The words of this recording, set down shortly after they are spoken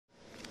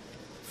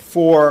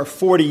For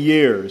 40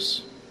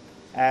 years,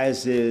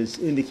 as is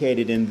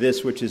indicated in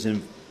this, which is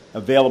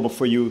available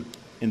for you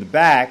in the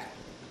back,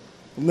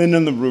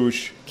 Lyndon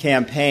LaRouche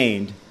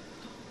campaigned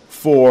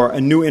for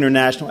a new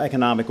international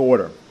economic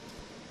order.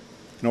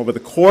 And over the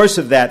course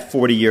of that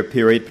 40-year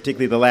period,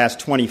 particularly the last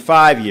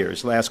 25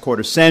 years, last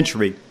quarter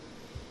century,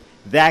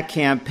 that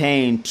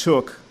campaign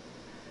took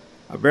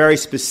a very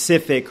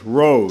specific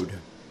road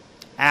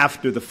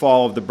after the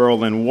fall of the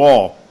Berlin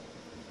Wall.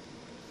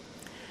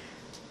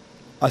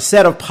 A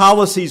set of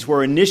policies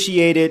were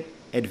initiated,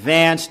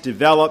 advanced,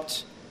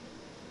 developed,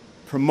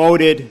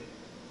 promoted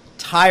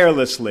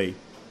tirelessly,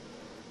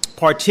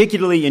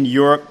 particularly in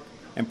Europe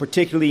and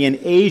particularly in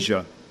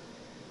Asia.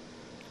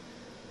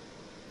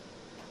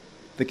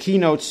 The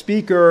keynote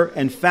speaker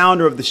and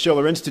founder of the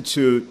Schiller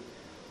Institute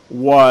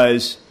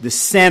was the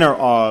center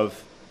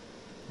of,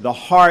 the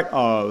heart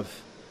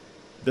of,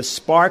 the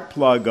spark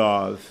plug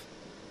of,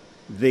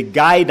 the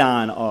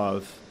guidon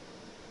of,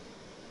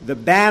 the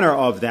banner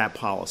of that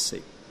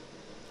policy.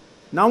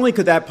 Not only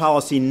could that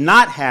policy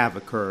not have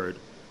occurred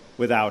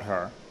without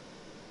her,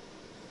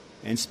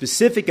 and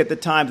specific at the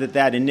time that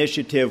that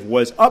initiative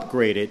was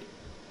upgraded,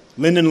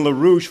 Lyndon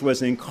LaRouche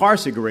was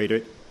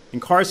incarcerated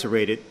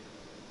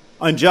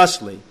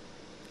unjustly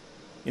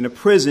in a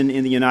prison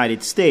in the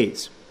United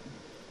States,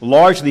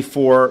 largely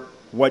for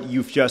what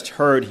you've just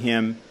heard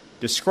him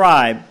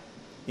describe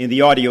in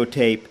the audio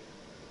tape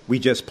we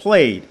just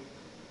played.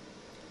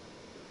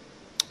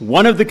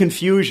 One of the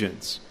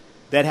confusions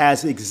that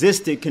has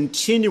existed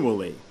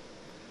continually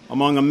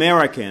among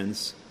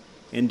Americans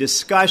in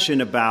discussion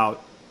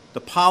about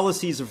the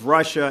policies of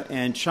Russia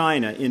and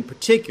China in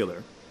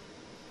particular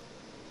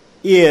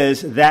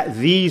is that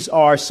these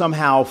are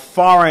somehow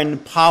foreign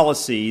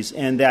policies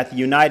and that the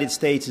United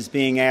States is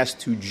being asked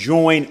to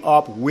join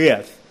up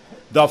with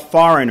the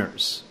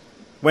foreigners,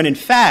 when in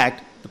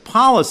fact the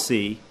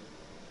policy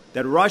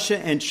that Russia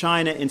and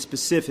China in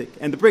specific,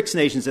 and the BRICS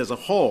nations as a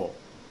whole,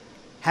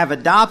 have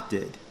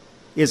adopted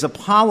is a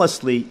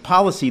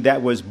policy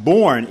that was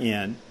born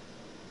in,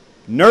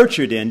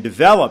 nurtured in,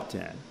 developed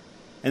in,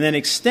 and then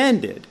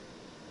extended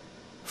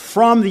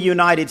from the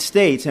United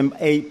States, and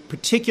a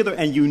particular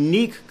and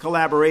unique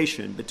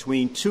collaboration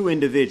between two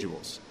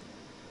individuals,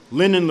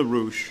 Lyndon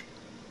LaRouche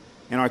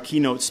and our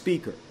keynote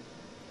speaker.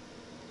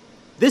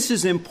 This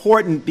is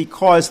important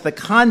because the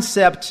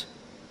concept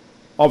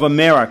of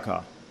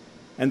America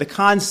and the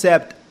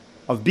concept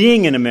of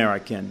being an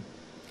American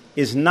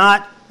is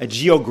not a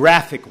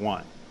geographic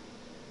one.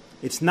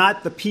 It's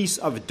not the piece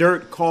of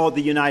dirt called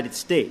the United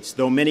States,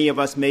 though many of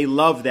us may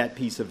love that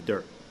piece of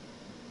dirt.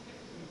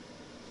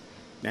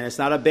 And it's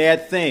not a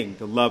bad thing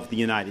to love the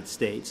United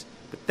States,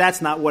 but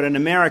that's not what an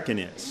American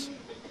is.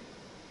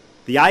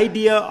 The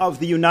idea of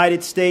the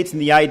United States and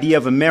the idea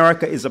of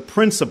America is a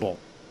principle.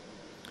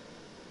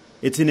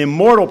 It's an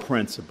immortal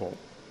principle.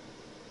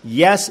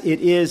 Yes,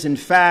 it is, in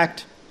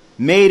fact,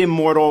 made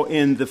immortal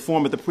in the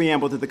form of the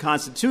preamble to the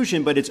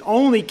Constitution, but it's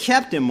only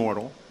kept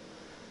immortal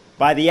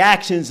by the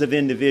actions of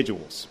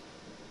individuals.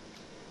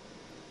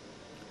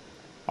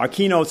 Our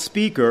keynote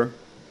speaker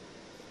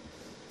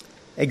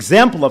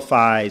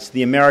exemplifies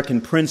the American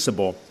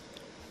principle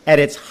at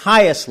its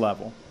highest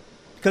level,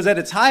 because at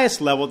its highest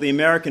level, the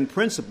American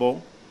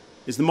principle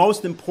is the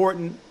most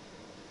important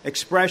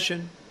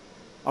expression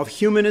of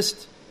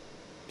humanist,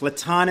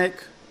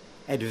 Platonic,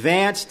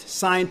 advanced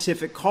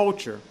scientific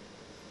culture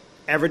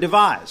ever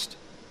devised.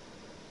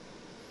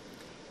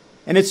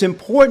 And it's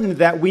important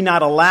that we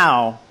not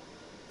allow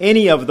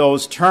any of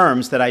those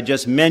terms that I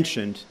just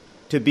mentioned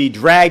to be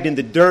dragged in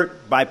the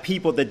dirt by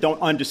people that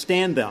don't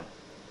understand them.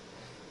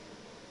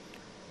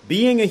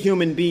 Being a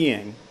human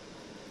being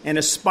and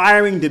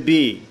aspiring to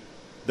be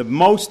the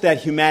most that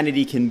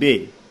humanity can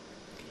be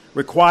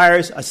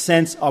requires a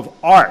sense of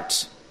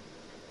art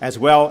as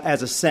well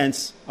as a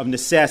sense of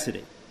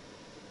necessity.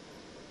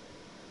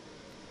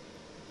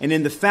 And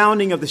in the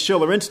founding of the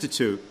Schiller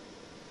Institute,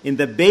 in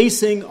the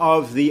basing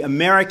of the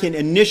American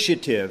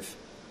Initiative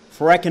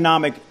for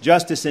Economic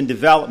Justice and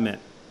Development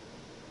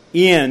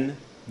in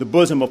the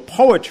bosom of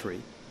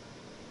poetry,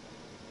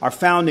 our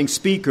founding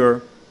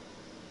speaker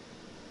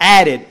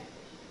added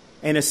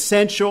an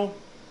essential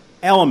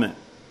element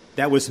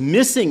that was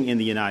missing in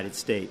the United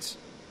States,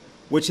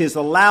 which has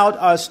allowed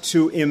us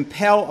to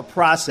impel a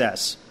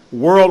process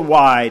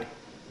worldwide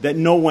that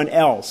no one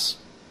else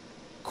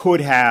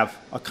could have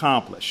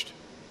accomplished.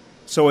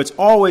 So it's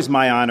always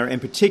my honor,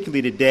 and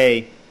particularly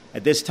today,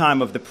 at this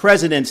time of the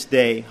President's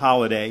Day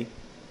holiday,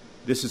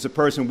 this is a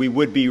person we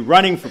would be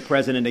running for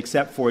president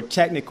except for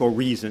technical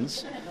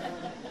reasons.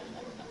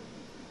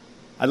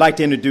 I'd like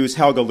to introduce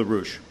Helga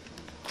LaRouche.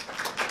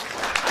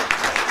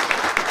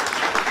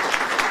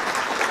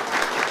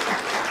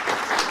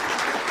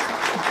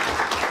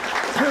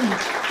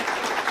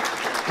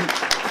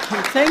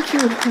 Thank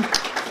you.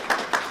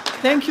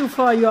 Thank you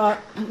for your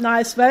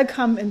nice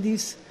welcome and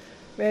these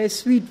very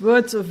sweet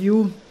words of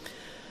you.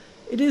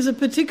 It is a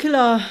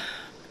particular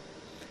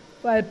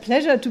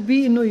pleasure to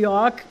be in New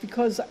York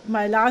because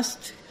my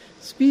last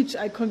speech,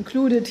 I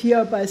concluded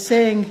here by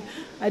saying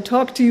I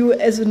talk to you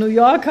as a New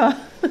Yorker.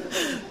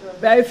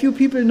 Very few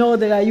people know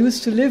that I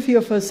used to live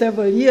here for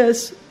several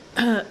years,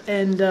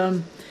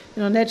 and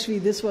naturally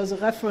this was a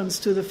reference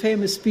to the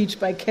famous speech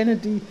by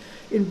Kennedy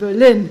in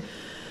Berlin.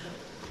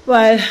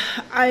 Well,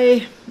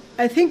 I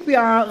think we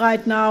are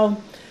right now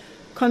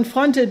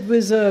confronted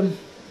with an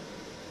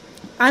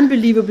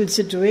unbelievable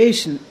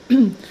situation.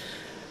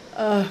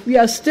 We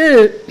are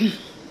still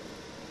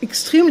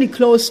extremely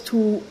close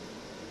to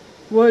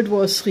World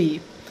War III.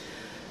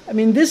 I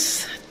mean,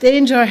 this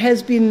danger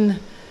has been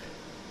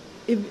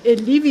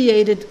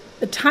alleviated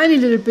a tiny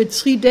little bit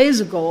 3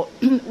 days ago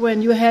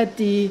when you had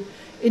the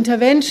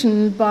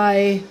intervention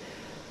by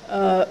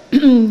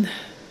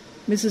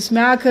Mrs.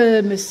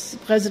 Merkel,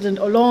 President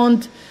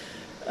Hollande,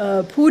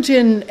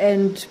 Putin,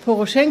 and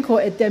Poroshenko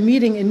at their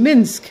meeting in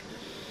Minsk.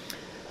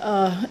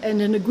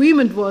 And an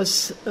agreement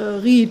was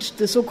reached,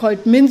 the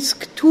so-called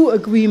Minsk II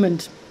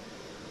agreement.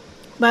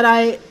 But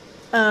I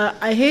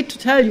hate to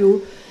tell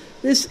you,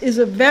 this is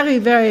a very,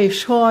 very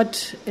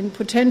short and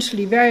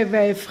potentially very,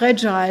 very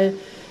fragile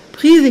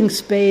breathing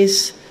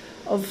space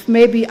of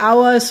maybe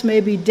hours,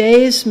 maybe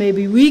days,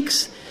 maybe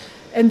weeks.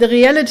 And the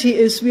reality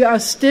is we are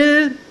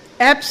still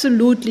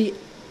absolutely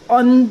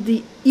on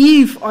the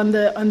eve, on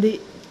the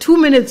 2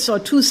 minutes or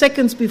 2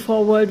 seconds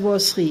before World War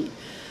III.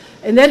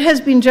 And that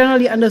has been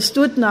generally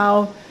understood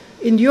now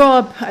in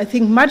Europe, I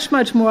think much,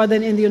 much more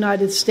than in the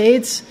United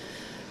States.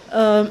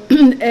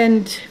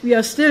 And we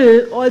are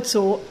still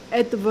also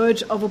at the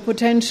verge of a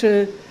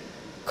potential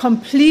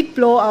complete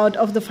blowout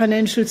of the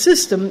financial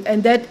system.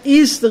 And that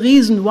is the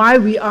reason why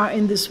we are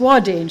in this war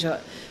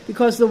danger.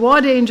 Because the war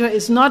danger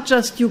is not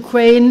just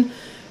Ukraine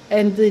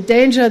and the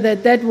danger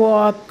that that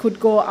war could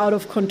go out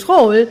of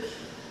control.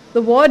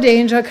 The war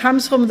danger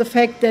comes from the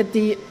fact that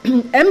the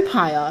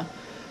empire,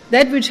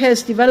 that which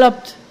has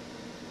developed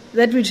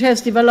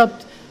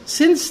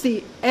since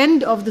the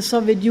end of the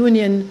Soviet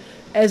Union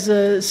as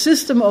a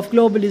system of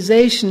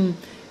globalization,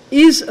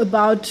 is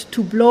about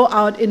to blow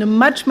out in a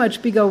much, much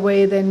bigger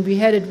way than we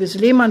had it with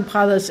Lehman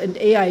Brothers and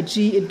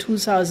AIG in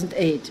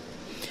 2008.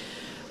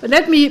 But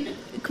let me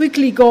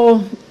quickly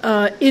go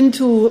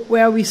into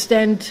where we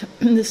stand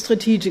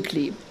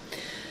strategically.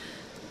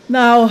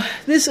 Now,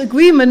 this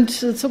agreement,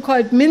 the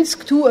so-called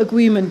Minsk II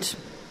agreement,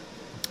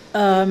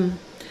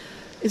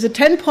 is a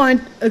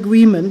 10-point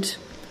agreement.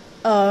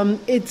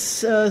 It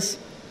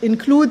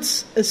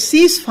includes a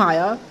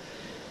ceasefire,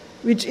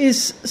 which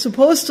is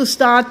supposed to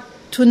start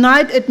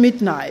tonight at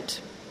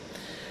midnight.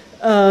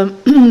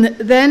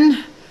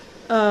 Then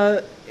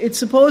it's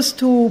supposed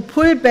to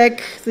pull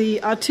back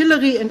the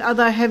artillery and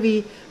other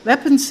heavy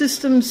weapon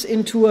systems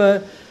into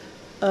a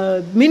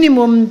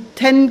minimum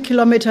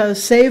 10-kilometer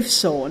safe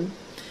zone.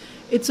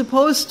 It's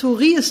supposed to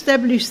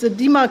re-establish the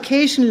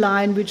demarcation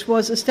line, which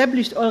was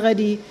established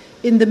already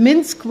in the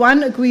Minsk I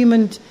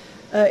agreement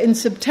in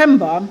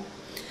September,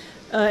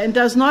 and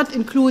does not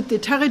include the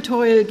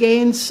territorial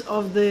gains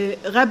of the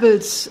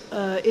rebels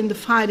in the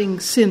fighting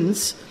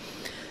since.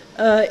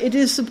 It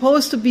is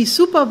supposed to be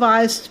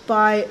supervised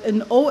by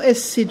an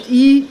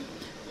OSCE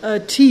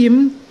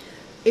team.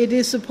 It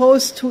is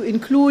supposed to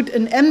include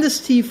an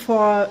amnesty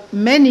for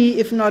many,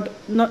 if not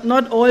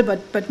all,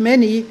 but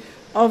many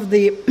of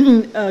the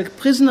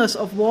prisoners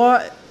of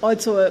war,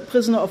 also a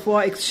prisoner of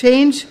war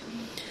exchange.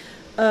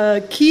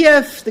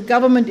 Kiev, the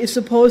government is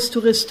supposed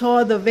to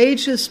restore the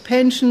wages,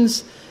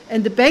 pensions,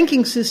 and the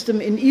banking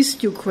system in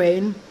East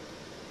Ukraine.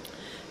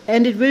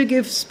 And it will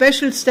give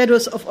special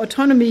status of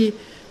autonomy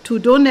to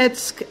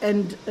Donetsk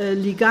and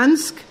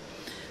Lugansk.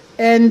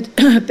 And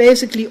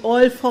basically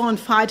all foreign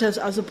fighters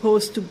are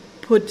supposed to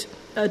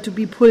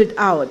be pulled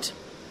out.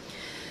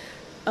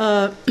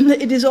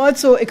 It is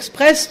also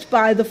expressed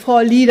by the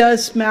four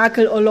leaders,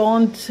 Merkel,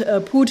 Hollande,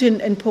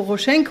 Putin, and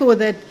Poroshenko,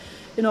 that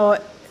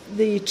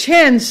the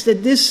chance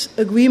that this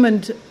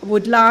agreement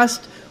would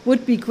last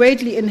would be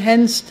greatly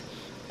enhanced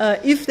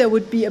if there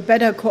would be a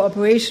better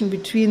cooperation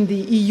between the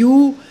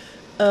EU,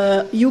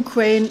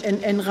 Ukraine,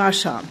 and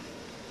Russia.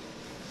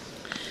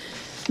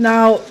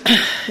 Now,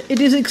 it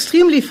is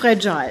extremely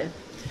fragile.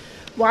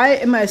 Why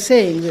am I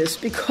saying this?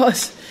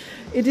 Because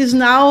it is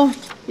now,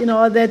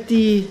 that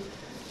the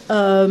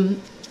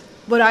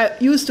what I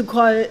used to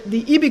call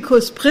the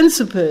Ibicus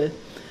principle,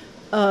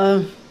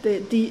 the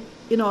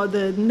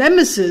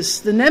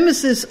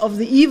nemesis of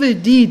the evil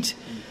deed,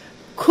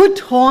 could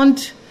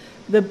haunt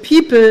the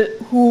people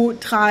who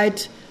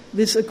tried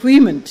this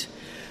agreement,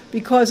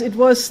 because it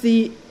was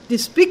the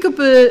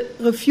despicable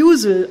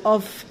refusal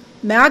of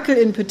Merkel,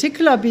 in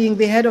particular, being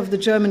the head of the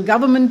German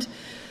government,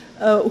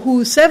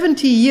 who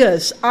 70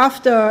 years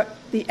after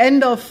the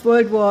end of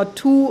World War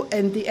II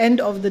and the end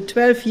of the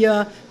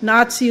 12-year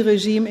Nazi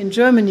regime in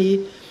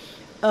Germany,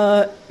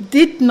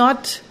 did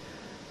not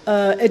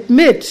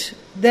admit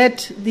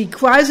that the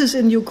crisis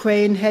in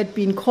Ukraine had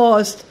been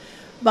caused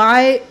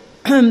by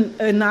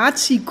a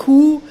Nazi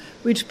coup,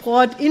 which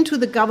brought into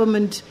the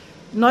government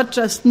not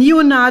just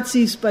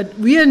neo-Nazis but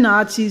real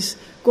Nazis,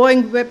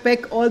 going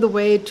back all the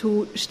way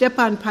to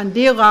Stepan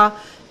Bandera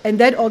and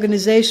that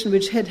organization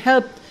which had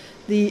helped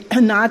the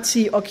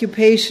Nazi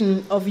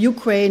occupation of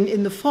Ukraine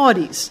in the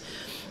 40s.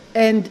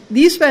 And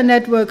these were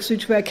networks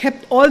which were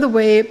kept all the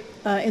way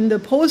in the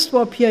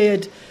post-war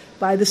period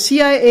by the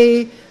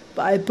CIA,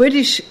 by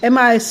British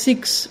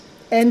MI6,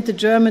 and the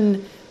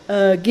German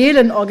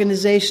Gehlen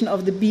organization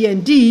of the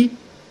BND.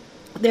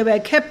 They were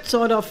kept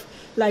sort of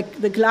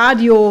like the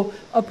Gladio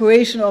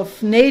operation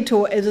of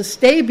NATO as a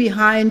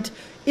stay-behind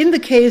in the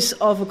case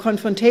of a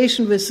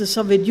confrontation with the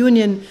Soviet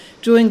Union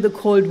during the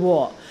Cold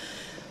War.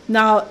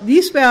 Now,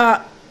 these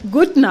were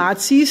good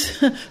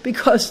Nazis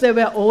because they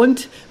were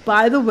owned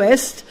by the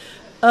West.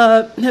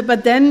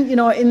 But then,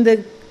 in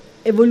the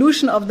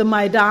evolution of the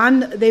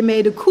Maidan, they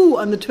made a coup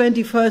on the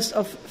 21st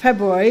of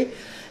February,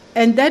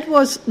 and that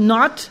was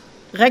not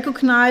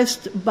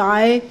recognized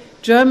by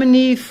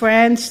Germany,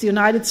 France, the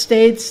United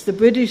States, the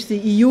British, the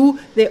EU.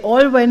 They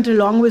all went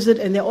along with it,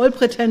 and they all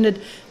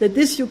pretended that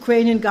this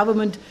Ukrainian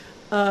government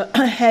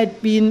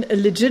had been a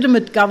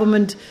legitimate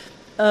government,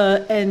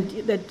 and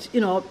that,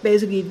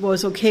 basically it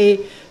was okay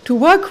to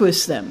work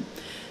with them.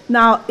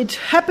 Now, it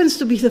happens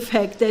to be the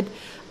fact that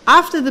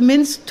after the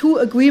Minsk II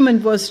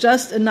agreement was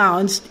just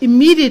announced,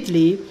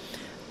 immediately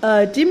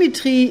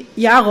Dmitry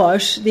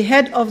Yarosh, the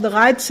head of the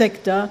right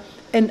sector,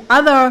 and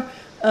other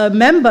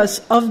members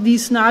of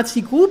these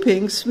Nazi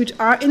groupings, which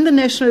are in the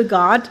National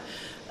Guard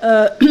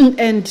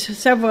and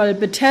several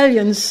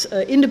battalions,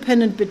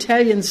 independent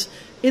battalions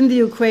in the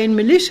Ukraine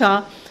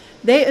militia,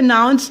 they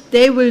announced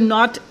they will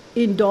not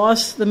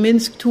endorse the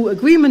Minsk II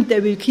agreement, they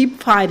will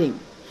keep fighting.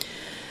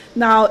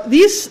 Now,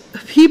 these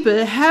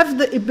people have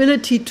the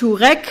ability to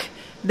wreck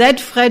that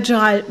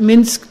fragile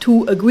Minsk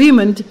II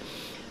agreement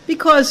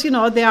because,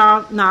 they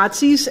are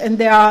Nazis and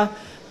they are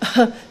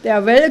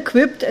well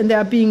equipped, and they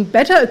are being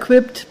better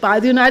equipped by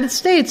the United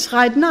States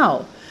right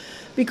now.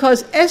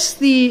 Because as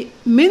the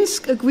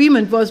Minsk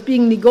agreement was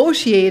being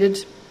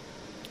negotiated,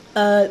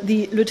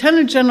 the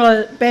Lieutenant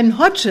General Ben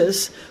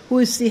Hodges, who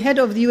is the head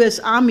of the U.S.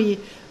 Army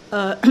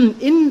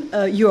in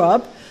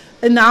Europe,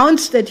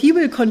 announced that he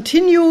will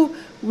continue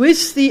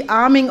with the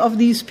arming of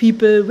these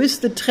people,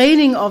 with the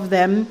training of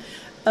them,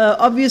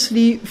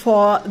 obviously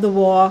for the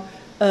war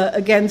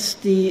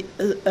against the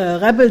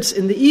rebels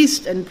in the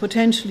east and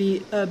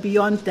potentially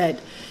beyond that.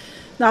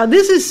 Now,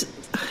 this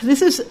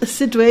is a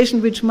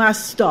situation which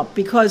must stop,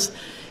 because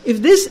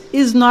if this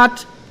is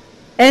not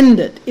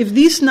ended, if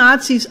these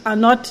Nazis are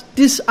not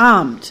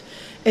disarmed,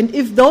 and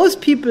if those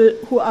people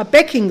who are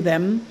backing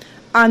them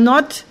are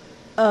not,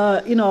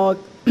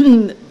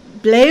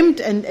 blamed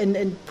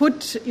and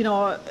put,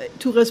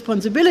 to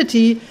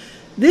responsibility,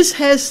 this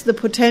has the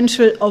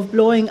potential of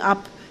blowing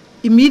up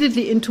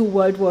immediately into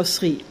World War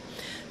III.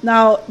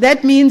 Now,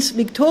 that means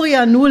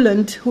Victoria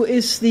Nuland, who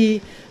is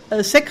the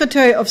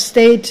Secretary of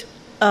State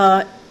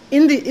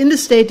in the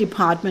State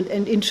Department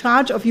and in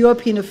charge of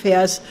European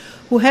affairs,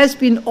 who has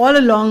been all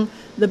along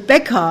the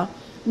backer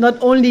not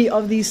only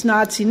of these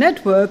Nazi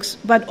networks,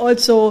 but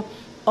also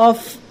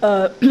of,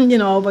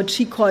 what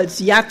she calls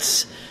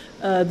YATS,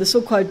 the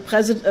so-called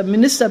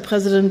minister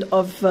president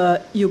of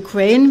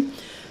Ukraine.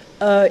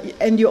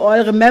 And you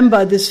all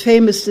remember this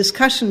famous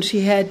discussion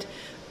she had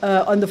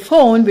on the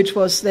phone, which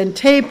was then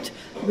taped,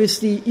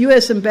 with the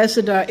U.S.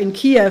 ambassador in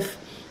Kiev,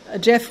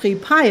 Jeffrey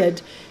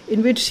Pyatt,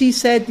 in which she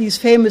said these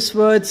famous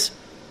words,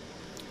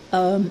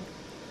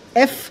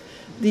 F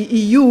the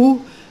EU,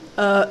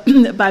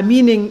 by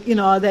meaning,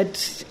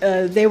 that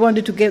they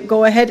wanted to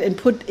go ahead and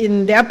put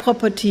in their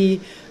property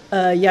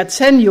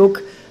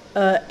Yatsenyuk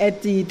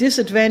at the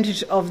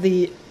disadvantage of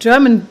the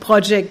German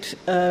project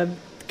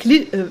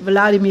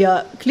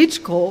Vladimir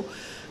Klitschko,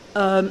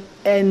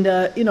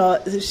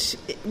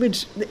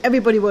 which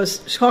everybody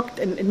was shocked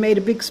and made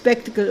a big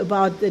spectacle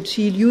about, that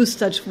she used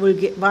such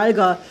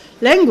vulgar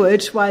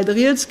language, while the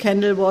real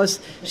scandal was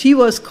she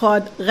was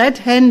caught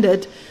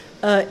red-handed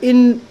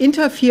in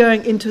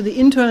interfering into the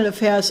internal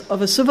affairs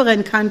of a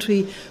sovereign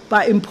country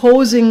by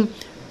imposing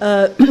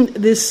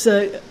this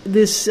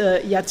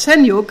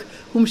Yatsenyuk,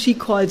 whom she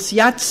calls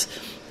Yats,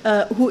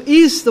 who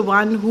is the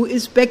one who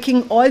is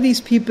backing all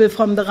these people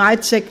from the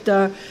right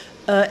sector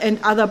and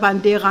other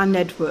Bandera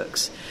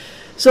networks.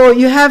 So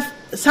you have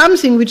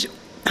something which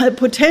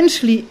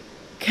potentially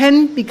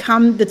can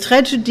become the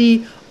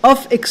tragedy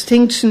of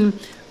extinction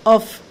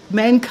of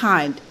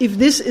mankind if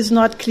this is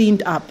not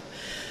cleaned up.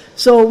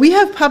 So we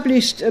have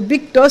published a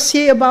big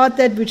dossier about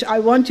that, which I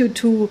want you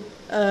to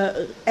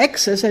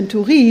access and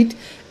to read,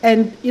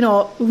 and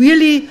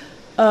really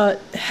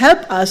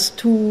help us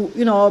to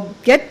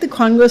get the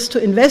Congress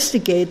to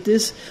investigate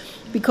this,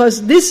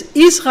 because this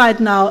is right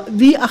now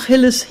the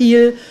Achilles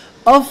heel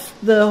of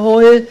the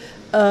whole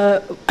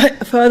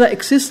further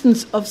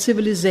existence of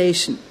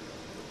civilization.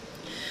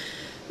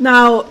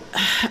 Now,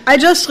 I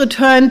just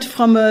returned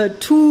from a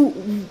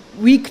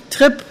 2-week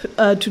trip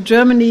to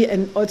Germany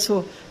and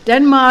also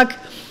Denmark,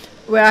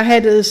 where I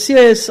had a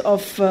series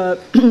of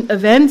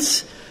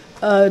events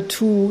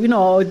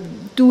to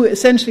do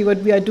essentially what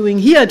we are doing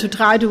here, to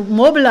try to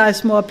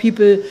mobilize more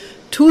people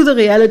to the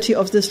reality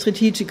of the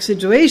strategic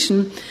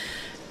situation.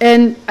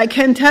 And I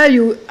can tell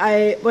you,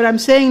 what I'm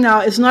saying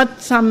now is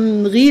not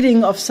some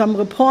reading of some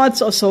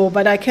reports or so,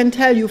 but I can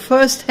tell you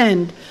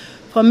firsthand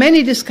from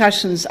many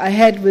discussions I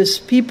had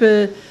with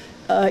people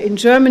in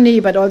Germany,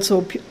 but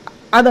also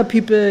other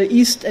people,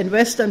 East and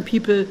Western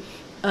people,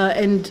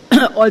 and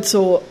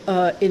also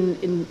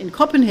in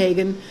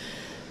Copenhagen,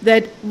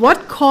 that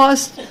what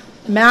caused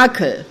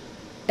Merkel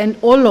and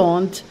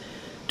Hollande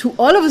to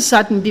all of a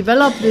sudden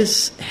develop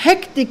this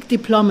hectic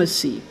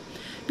diplomacy,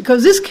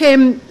 because this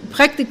came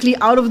practically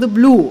out of the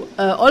blue.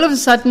 All of a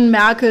sudden,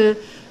 Merkel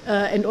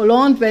and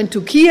Hollande went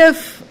to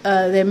Kiev.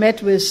 They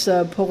met with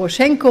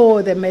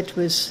Poroshenko. They met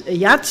with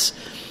Yats.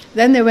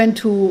 Then they went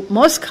to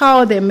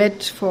Moscow. They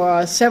met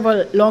for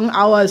several long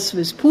hours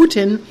with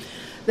Putin.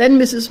 Then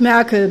Mrs.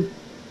 Merkel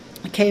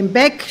came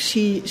back.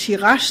 She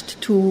rushed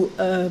to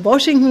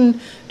Washington,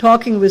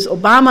 talking with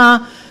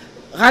Obama,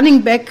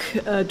 running back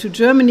to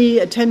Germany,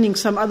 attending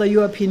some other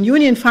European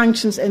Union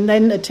functions, and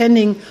then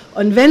attending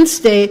on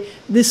Wednesday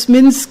this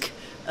Minsk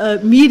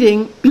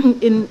meeting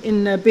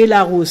in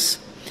Belarus.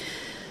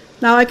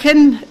 Now, I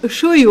can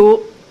assure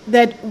you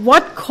that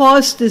what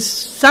caused this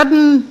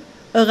sudden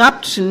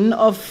eruption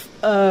of,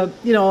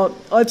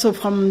 also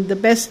from the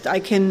best I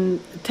can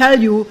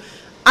tell you,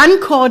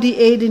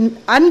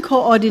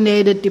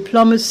 uncoordinated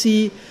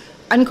diplomacy,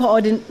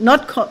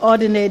 not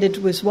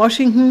coordinated with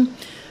Washington.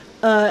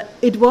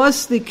 It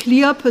was the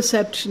clear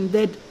perception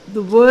that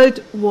the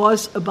world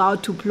was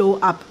about to blow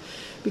up.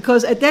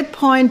 Because at that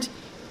point,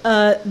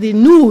 the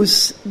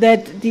news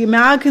that the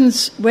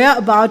Americans were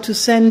about to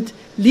send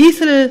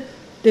lethal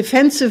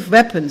defensive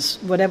weapons,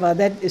 whatever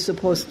that is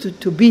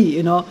supposed to be,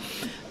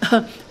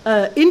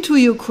 into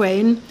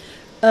Ukraine,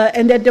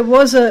 and that there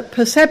was a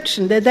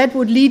perception that that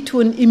would lead to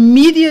an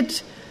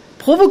immediate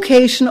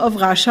provocation of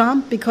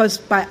Russia, because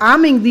by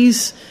arming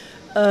these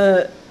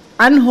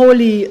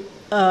unholy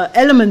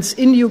elements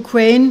in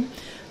Ukraine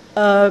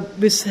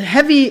with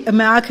heavy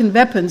American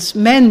weapons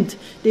meant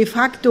de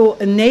facto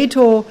a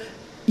NATO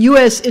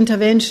US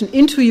intervention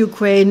into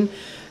Ukraine.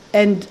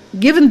 And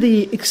given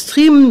the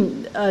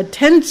extreme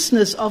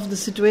tenseness of the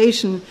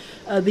situation,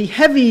 the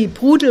heavy,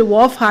 brutal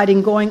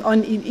warfighting going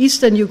on in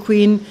eastern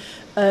Ukraine,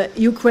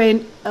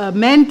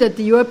 meant that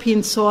the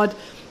Europeans thought,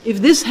 if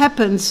this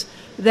happens,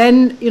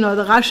 then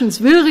the Russians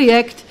will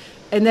react,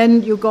 and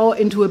then you go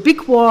into a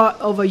big war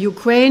over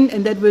Ukraine,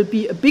 and that will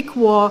be a big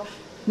war,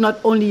 not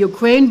only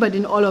Ukraine, but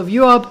in all of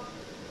Europe.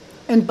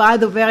 And by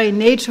the very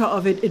nature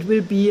of it, it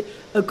will be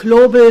a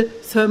global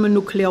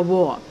thermonuclear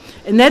war.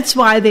 And that's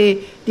why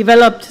they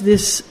developed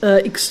this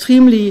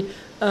extremely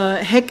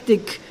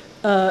hectic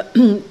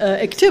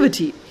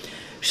activity.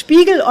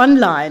 Spiegel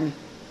Online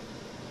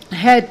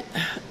had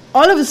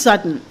all of a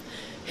sudden,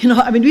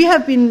 we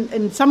have been,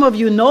 and some of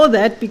you know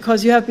that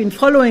because you have been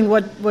following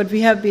what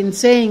we have been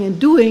saying and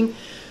doing,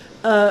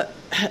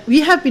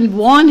 we have been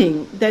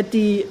warning that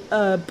the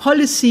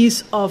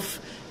policies of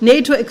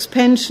NATO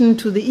expansion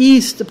to the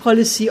east, the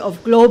policy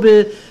of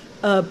global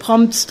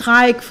prompt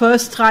strike,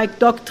 first strike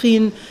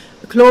doctrine,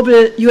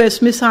 global U.S.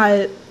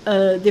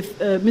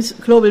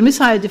 global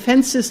missile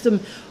defense system,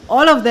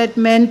 all of that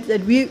meant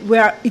that we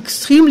were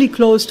extremely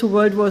close to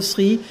World War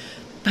III,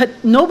 but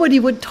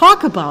nobody would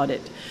talk about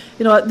it.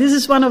 This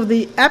is one of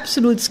the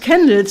absolute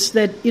scandals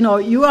that,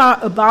 you are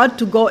about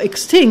to go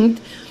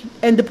extinct,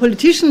 and the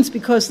politicians,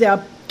 because they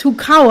are too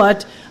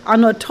coward, are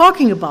not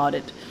talking about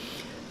it.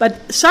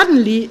 But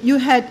suddenly you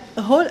had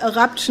a whole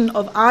eruption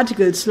of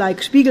articles,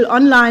 like Spiegel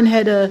Online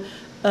had an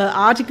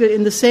article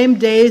in the same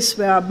days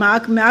where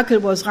Merkel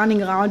was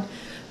running around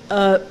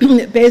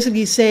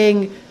basically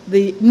saying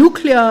the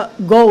nuclear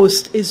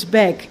ghost is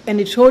back. And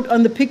it showed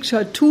on the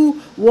picture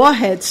 2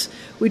 warheads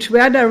which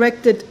were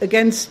directed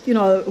against,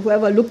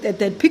 whoever looked at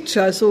that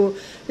picture. So,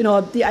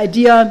 the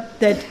idea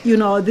that,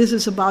 this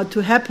is about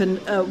to happen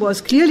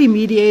was clearly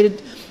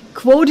mediated,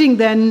 quoting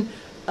then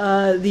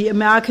the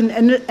American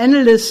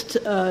analyst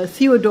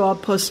Theodore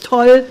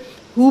Postol,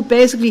 who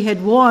basically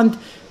had warned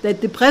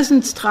that the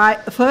present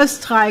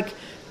first strike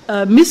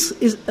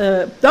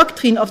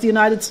doctrine of the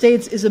United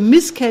States is a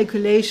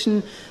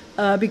miscalculation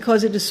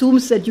because it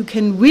assumes that you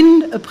can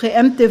win a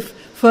preemptive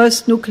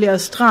first nuclear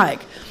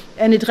strike.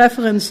 And it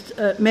referenced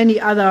many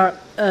other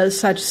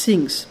such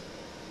things.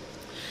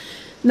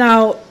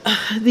 Now,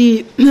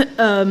 the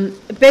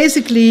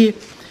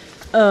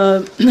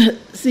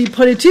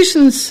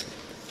politicians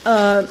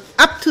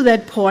up to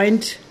that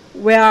point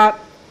were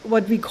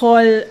what we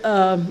call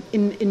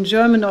in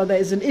German, or there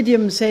is an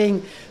idiom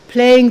saying,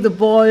 playing the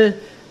ball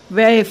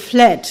very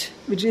flat,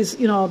 which is,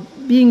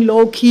 being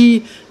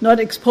low-key, not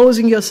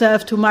exposing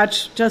yourself too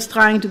much, just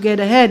trying to get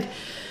ahead.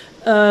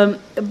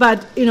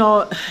 But,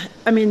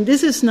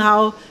 this is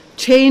now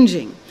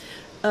changing.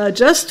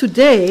 Just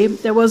today,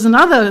 there was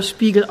another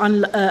Spiegel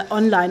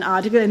Online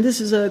article, and this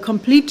is a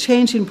complete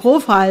change in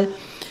profile,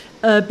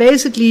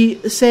 basically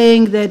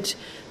saying that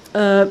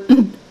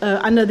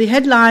under the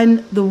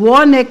headline, "The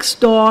War Next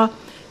Door,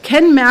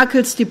 Can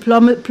Merkel's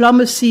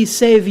Diplomacy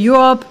Save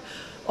Europe,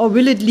 or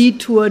will it lead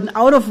to an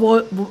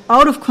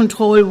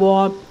out-of-control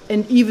war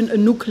and even a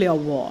nuclear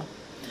war?"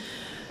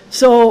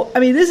 So, I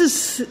mean, this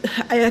is,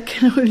 I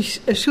can really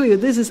assure you,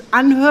 this is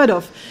unheard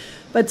of.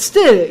 But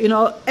still, you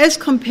know, as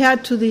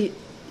compared to the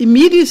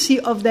immediacy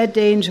of that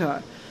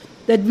danger,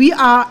 that we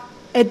are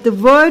at the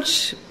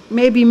verge,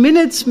 maybe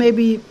minutes,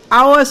 maybe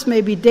hours,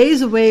 maybe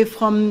days away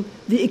from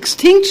the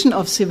extinction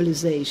of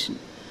civilization.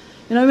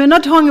 You know, we're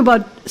not talking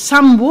about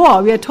some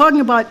war. We are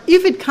talking about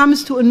if it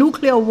comes to a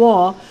nuclear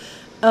war,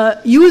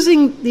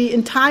 using the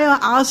entire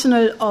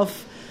arsenal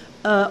of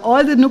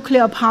all the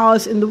nuclear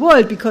powers in the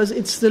world, because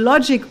it's the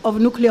logic of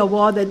nuclear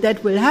war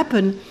that will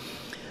happen,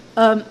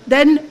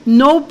 then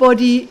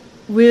nobody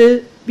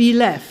will be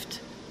left.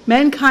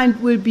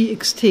 Mankind will be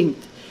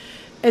extinct.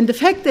 And the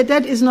fact that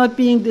that is not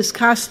being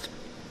discussed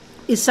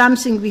is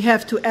something we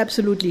have to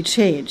absolutely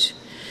change.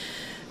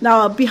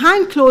 Now,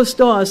 behind closed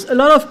doors, a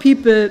lot of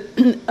people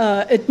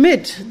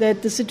admit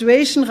that the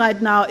situation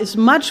right now is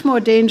much more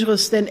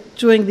dangerous than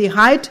during the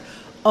height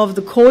of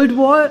the Cold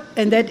War,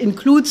 and that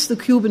includes the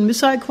Cuban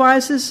Missile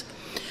Crisis,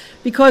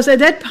 because at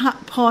that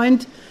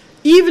point,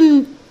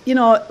 even, you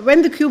know,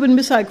 when the Cuban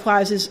Missile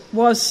Crisis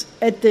was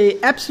at the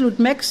absolute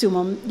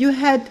maximum, you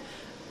had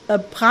a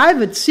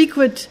private,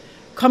 secret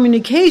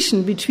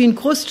communication between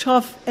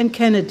Khrushchev and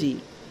Kennedy.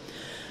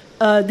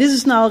 This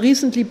is now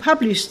recently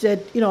published that,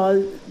 you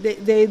know,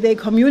 they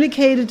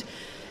communicated,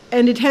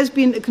 and it has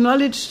been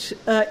acknowledged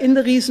in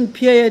the recent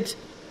period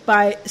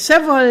by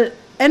several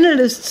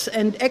analysts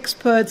and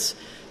experts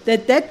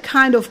that that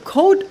kind of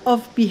code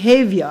of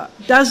behavior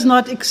does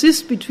not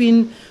exist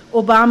between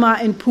Obama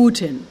and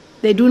Putin.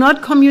 They do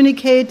not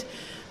communicate.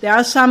 There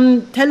are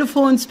some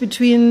telephones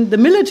between the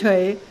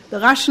military, the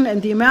Russian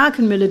and the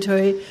American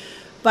military,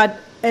 but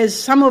as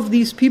some of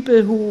these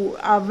people who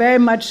are very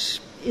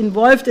much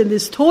involved in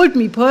this told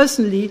me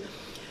personally,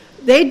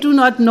 they do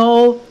not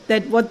know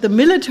that what the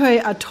military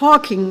are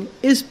talking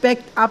is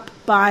backed up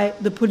by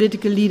the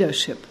political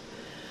leadership.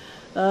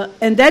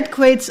 And that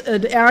creates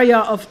an area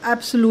of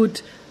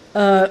absolute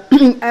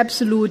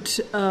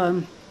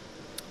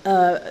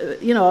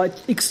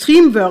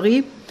extreme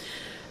worry.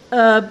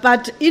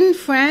 But in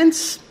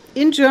France,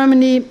 in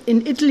Germany,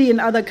 in Italy,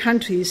 and other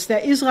countries, there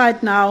is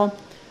right now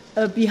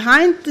a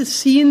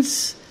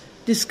behind-the-scenes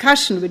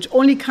discussion, which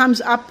only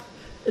comes up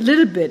a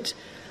little bit.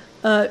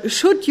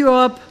 Should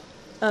Europe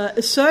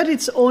assert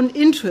its own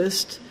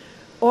interest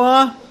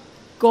or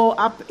go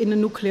up in a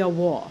nuclear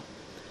war?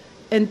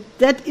 And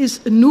that is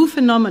a new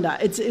phenomena.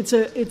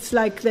 It's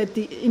like that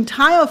the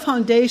entire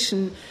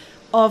foundation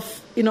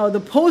of, you know, the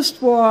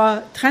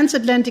post-war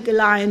transatlantic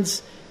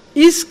alliance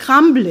is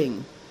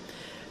crumbling.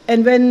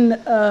 And when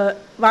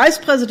Vice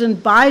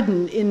President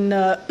Biden, in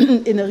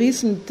a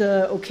recent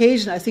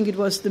occasion, I think it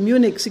was the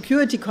Munich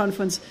Security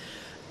Conference,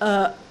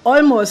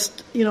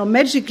 almost, you know,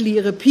 magically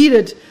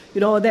repeated,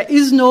 you know, there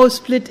is no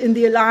split in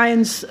the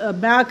alliance.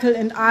 Merkel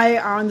and I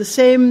are on the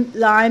same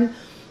line.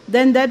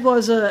 Then that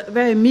was a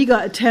very meager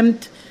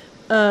attempt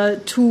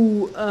to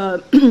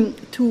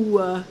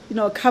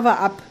cover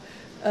up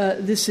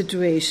this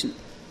situation.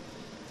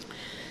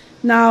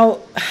 Now,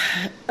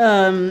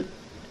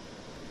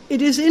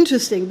 it is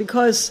interesting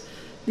because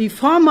the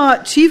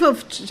former Chief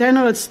of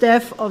General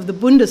Staff of the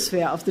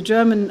Bundeswehr, of the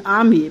German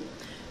Army,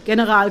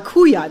 General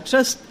Kuyat,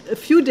 just a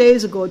few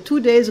days ago, 2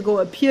 days ago,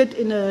 appeared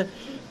in a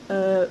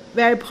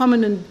very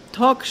prominent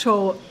talk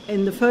show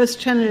in the first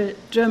channel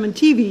German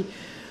TV,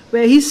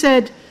 where he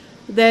said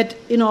that,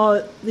 you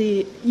know,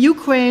 the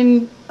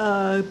Ukraine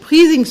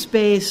breathing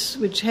space,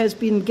 which has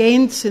been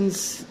gained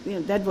since, you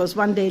know, that was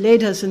 1 day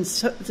later,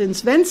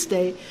 since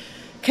Wednesday,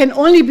 can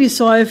only be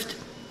solved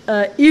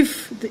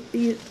if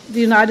the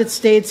United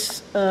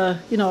States,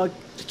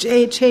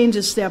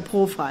 changes their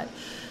profile.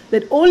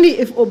 That only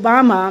if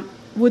Obama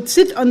would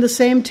sit on the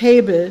same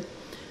table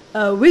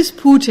with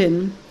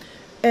Putin,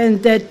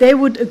 and that they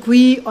would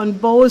agree on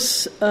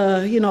both,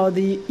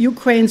 the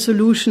Ukraine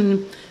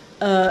solution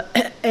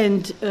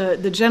and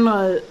the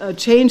general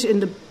change in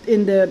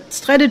the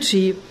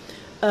strategy,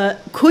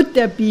 could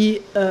there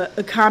be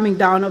a calming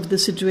down of the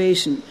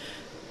situation?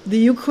 The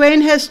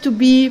Ukraine has to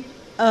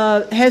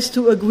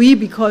agree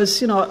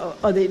because, or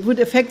it would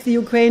affect the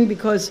Ukraine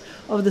because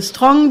of the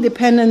strong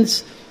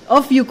dependence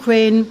of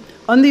Ukraine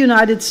on the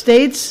United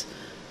States,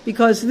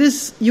 because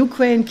this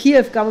Ukraine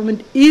Kiev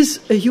government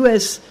is a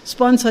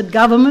US-sponsored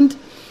government,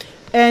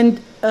 and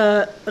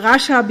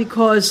Russia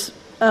because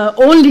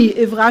only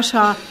if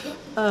Russia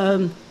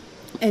and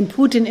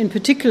Putin in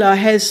particular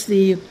has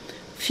the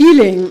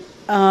feeling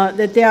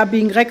that they are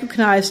being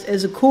recognized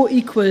as a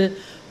co-equal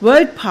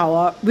world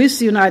power with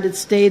the United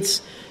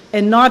States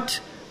and not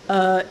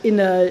in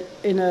a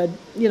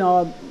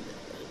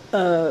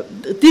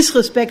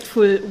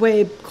disrespectful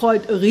way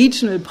called a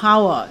regional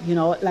power,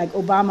 like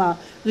Obama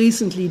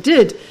recently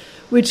did,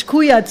 which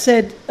Kuyat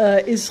said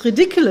is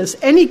ridiculous.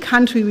 Any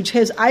country which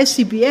has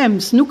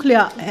ICBMs,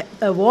 nuclear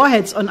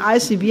warheads on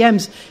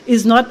ICBMs,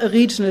 is not a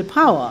regional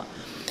power.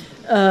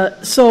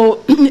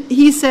 So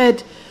he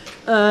said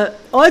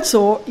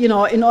also,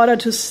 in order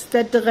to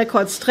set the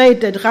record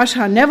straight, that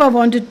Russia never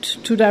wanted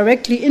to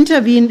directly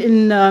intervene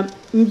in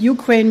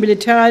Ukraine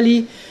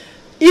militarily,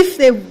 If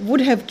they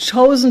would have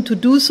chosen to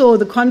do so,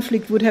 the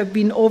conflict would have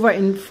been over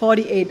in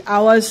 48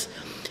 hours.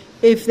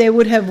 If they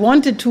would have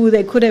wanted to,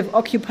 they could have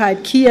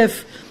occupied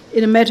Kiev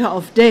in a matter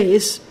of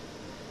days.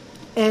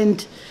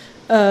 And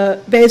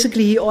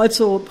basically, he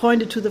also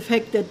pointed to the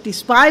fact that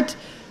despite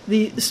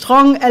the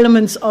strong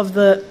elements of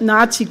the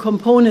Nazi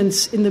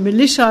components in the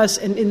militias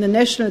and in the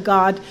National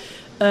Guard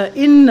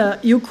in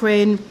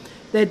Ukraine,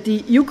 that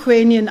the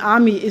Ukrainian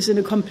army is in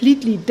a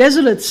completely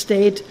desolate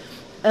state,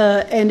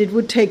 and it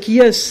would take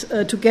years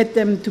to get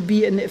them to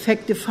be an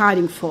effective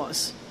fighting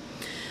force.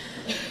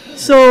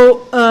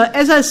 So,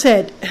 as I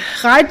said,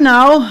 right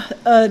now,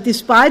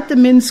 despite the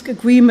Minsk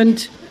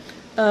agreement,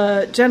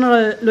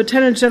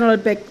 Lieutenant General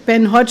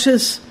Ben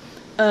Hodges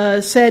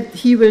said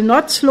he will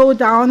not slow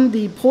down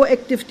the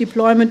proactive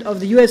deployment of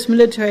the U.S.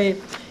 military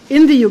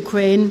in the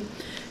Ukraine,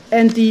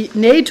 and the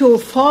NATO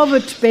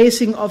forward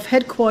basing of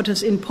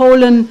headquarters in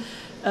Poland,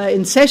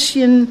 in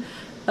Szczecin,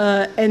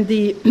 and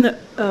the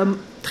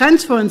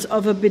transference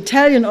of a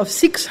battalion of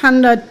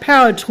 600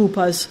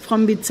 paratroopers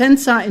from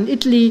Vicenza in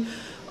Italy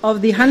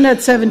of the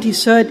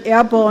 173rd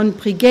Airborne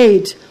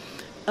Brigade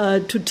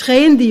to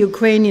train the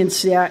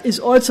Ukrainians there is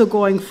also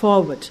going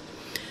forward.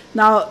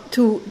 Now,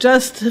 to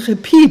just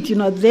repeat,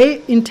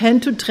 they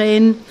intend to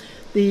train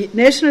the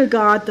National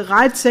Guard, the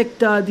Right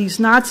Sector, these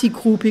Nazi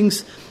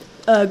groupings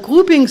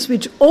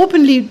which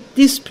openly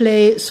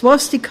display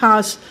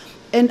swastikas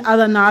and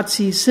other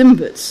Nazi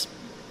symbols.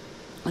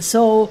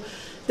 So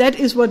that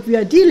is what we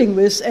are dealing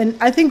with, and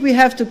I think we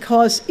have to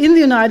cause in the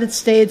United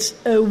States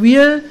a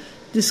real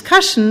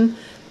discussion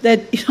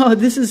that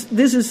this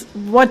is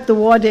what the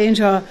war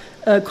danger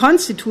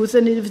constitutes,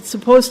 and if it's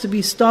supposed to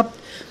be stopped,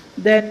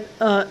 then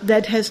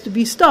that has to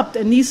be stopped.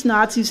 And these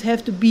Nazis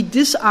have to be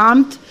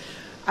disarmed.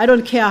 I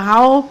don't care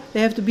how.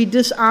 They have to be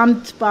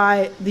disarmed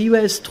by the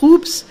U.S.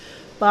 troops,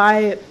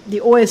 by the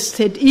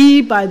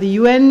OSZE, by the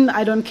UN.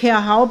 I don't care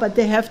how, but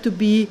they have to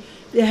be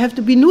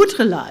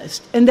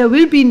neutralized. And there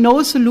will be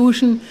no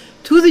solution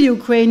to the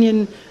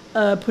Ukrainian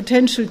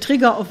potential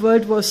trigger of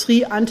World War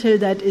III until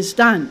that is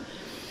done.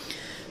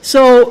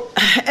 So,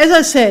 as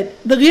I said,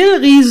 the real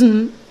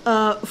reason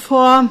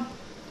for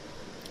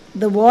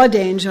the war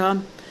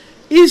danger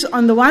is,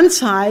 on the one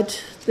side,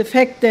 the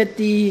fact that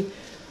the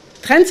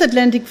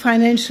transatlantic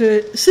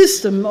financial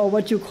system, or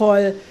what you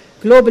call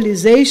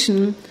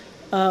globalization,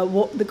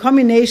 the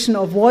combination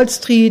of Wall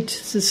Street,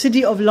 the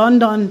City of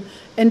London,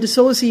 and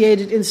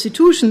associated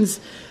institutions,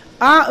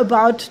 are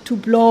about to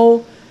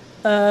blow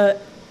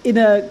in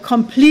a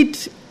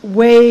complete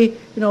way,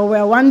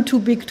 where one too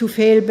big to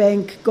fail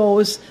bank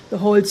goes, the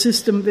whole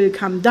system will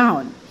come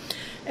down.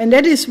 And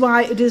that is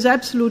why it is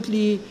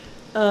absolutely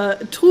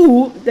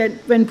true that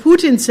when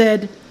Putin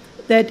said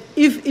that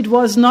if it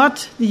was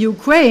not the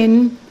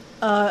Ukraine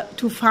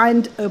to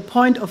find a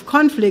point of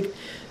conflict,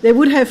 they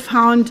would have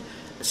found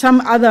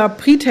some other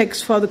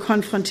pretext for the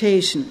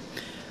confrontation.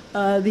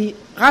 The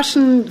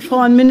Russian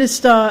Foreign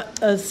Minister,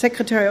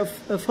 Secretary of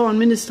Foreign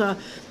Minister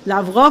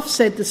Lavrov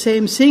said the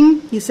same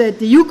thing. He said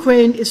the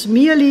Ukraine is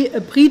merely a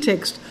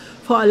pretext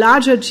for a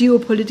larger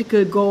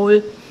geopolitical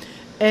goal,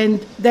 and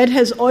that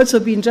has also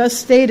been just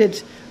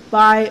stated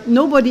by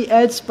nobody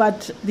else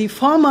but the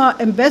former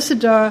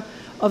ambassador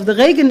of the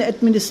Reagan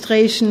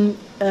administration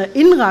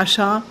in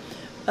Russia,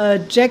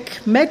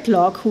 Jack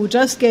Matlock, who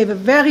just gave a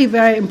very,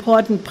 very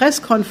important press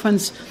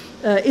conference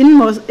in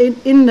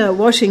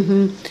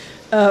Washington,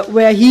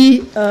 where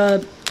he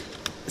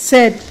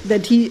said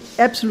that he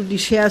absolutely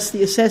shares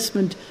the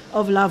assessment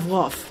of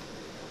Lavrov.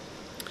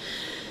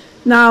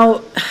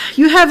 Now,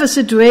 you have a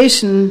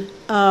situation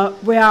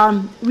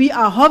where we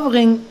are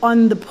hovering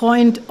on the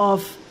point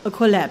of a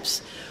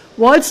collapse.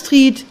 Wall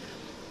Street,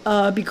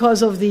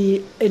 because of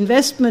the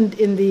investment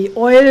in the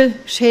oil,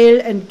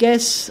 shale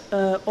gas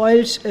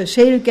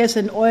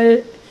and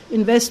oil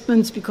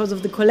investments, because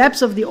of the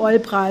collapse of the oil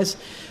price,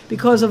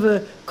 because of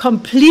a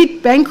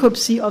complete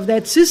bankruptcy of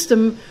that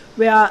system,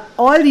 where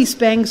all these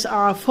banks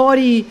are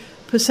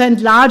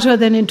 40% larger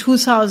than in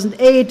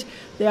 2008.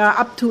 They are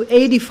up to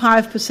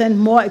 85%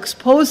 more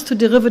exposed to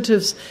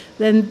derivatives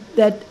than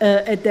that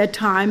at that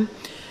time.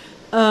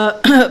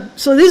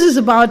 So this is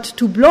about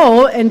to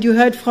blow, and you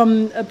heard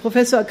from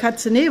Professor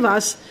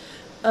Katzenevas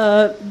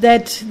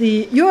that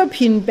the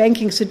European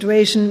banking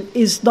situation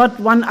is not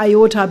one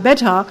iota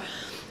better.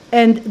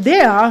 And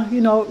there,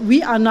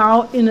 we are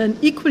now in an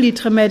equally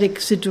traumatic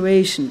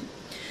situation.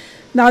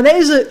 Now, there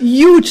is a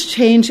huge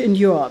change in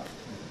Europe.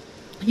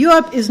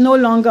 Europe is no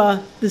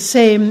longer the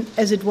same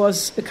as it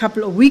was a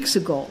couple of weeks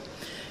ago,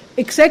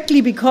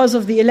 exactly because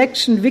of the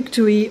election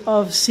victory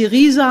of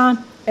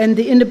Syriza and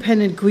the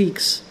independent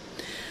Greeks.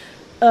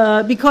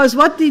 Because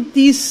what did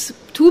these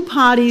two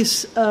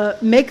parties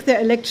make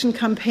their election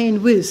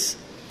campaign with?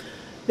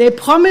 They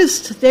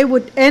promised they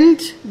would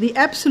end the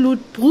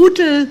absolute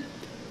brutal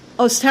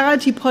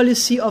austerity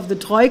policy of the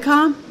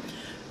Troika,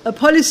 a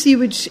policy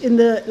which in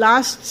the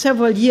last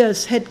several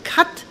years had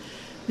cut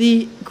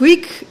the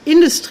Greek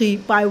industry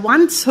by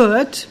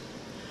 1/3,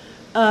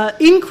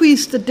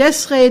 increased the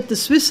death rate, the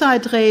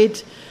suicide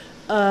rate,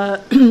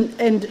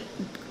 and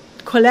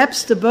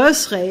collapsed the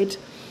birth rate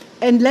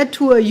and led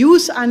to a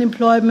youth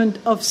unemployment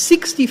of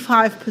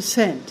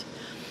 65%.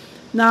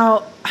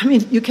 Now, I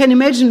mean, you can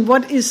imagine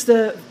what is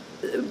the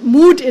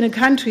mood in a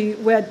country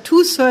where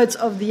 2/3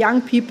 of the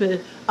young people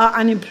are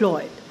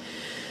unemployed.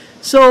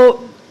 So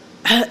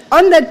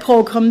on that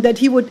program, that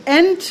he would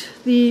end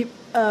the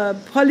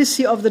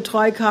policy of the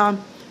Troika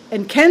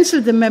and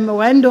cancel the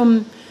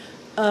memorandum,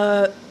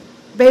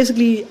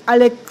 basically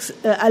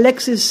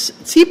Alexis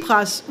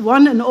Tsipras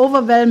won an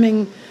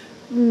overwhelming,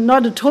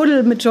 not a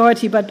total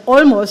majority, but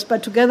almost,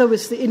 but together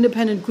with the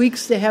independent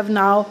Greeks, they have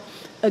now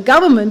a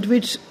government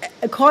which,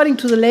 according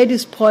to the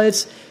latest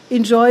polls,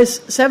 enjoys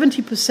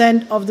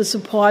 70% of the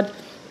support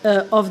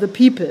of the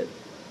people.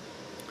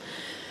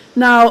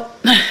 Now,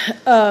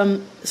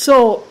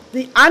 so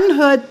the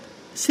unheard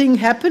thing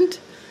happened.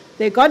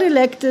 They got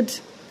elected,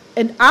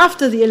 and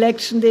after the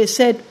election, they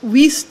said,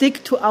 we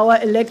stick to our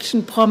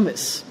election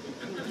promise.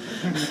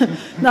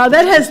 Now,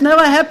 that has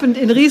never happened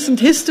in recent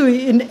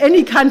history in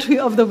any country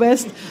of the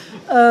West.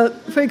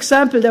 For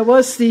example, there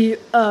was the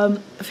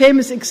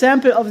famous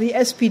example of the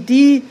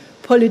SPD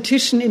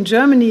politician in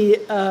Germany,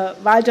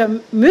 Walter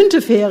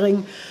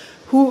Müntefering,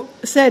 who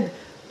said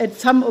at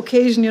some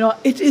occasion,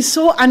 it is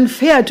so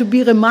unfair to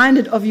be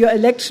reminded of your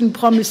election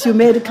promise you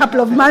made a couple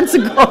of months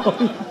ago.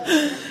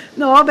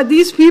 No, but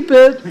these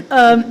people,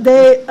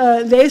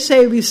 they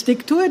say we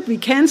stick to it, we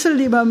cancel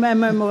the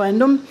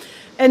memorandum.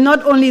 And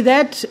not only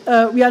that,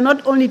 we are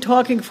not only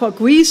talking for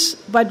Greece,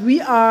 but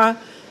we are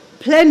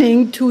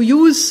planning to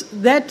use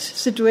that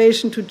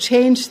situation to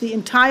change the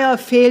entire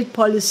failed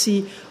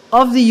policy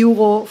of the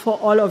euro for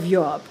all of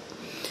Europe.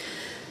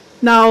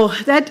 Now,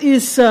 that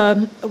is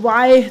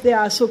why they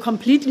are so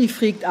completely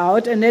freaked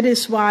out, and that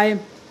is why,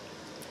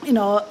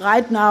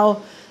 right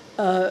now,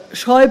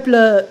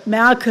 Schäuble,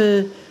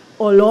 Merkel,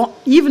 Hollande,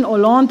 even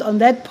Hollande on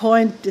that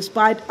point,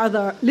 despite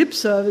other lip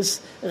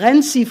service,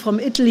 Renzi from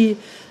Italy,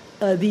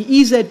 the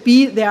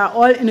EZB, they are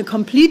all in a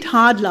complete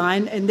hard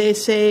line, and they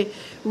say,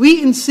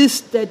 we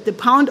insist that the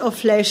pound of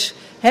flesh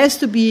has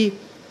to be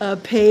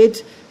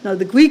paid. Now,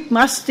 the Greek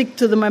must stick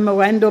to the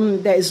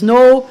memorandum. There is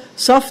no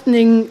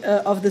softening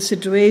of the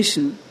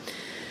situation.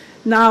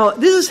 Now,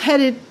 this is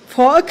headed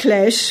for a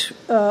clash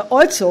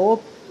also.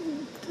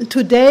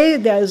 Today,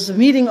 there is a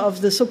meeting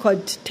of the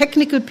so-called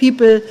technical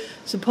people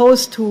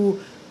supposed to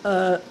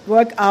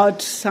work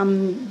out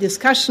some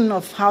discussion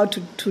of how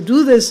to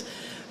do this.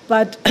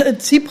 But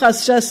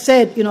Tsipras just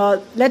said,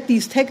 let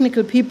these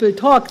technical people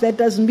talk. That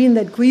doesn't mean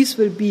that Greece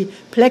will be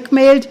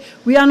blackmailed.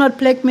 We are not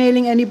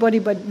blackmailing anybody,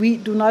 but we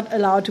do not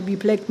allow to be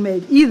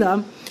blackmailed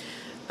either.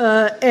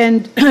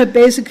 And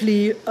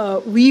basically,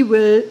 we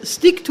will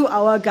stick to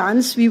our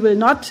guns. We will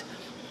not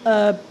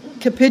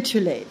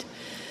capitulate.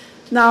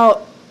 Now,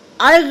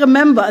 I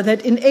remember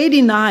that in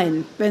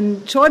 '89,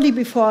 when shortly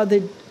before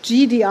the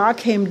GDR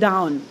came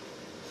down,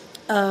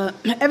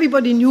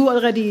 everybody knew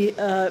already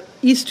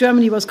East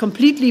Germany was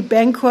completely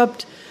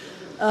bankrupt.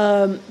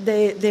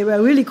 They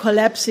were really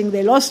collapsing.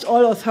 They lost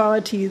all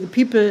authority. The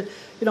people,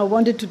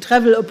 wanted to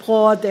travel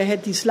abroad. They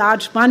had these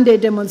large Monday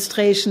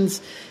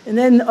demonstrations. And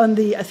then on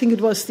I think it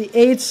was the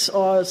 8th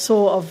or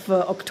so of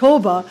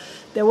October,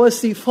 there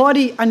was the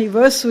 40th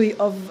anniversary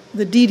of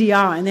the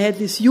DDR. And they had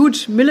this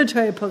huge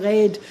military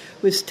parade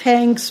with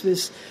tanks,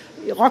 with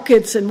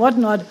rockets and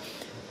whatnot.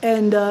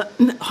 And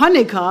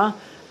Honecker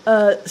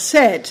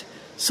said,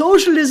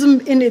 socialism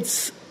in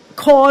its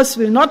course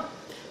will not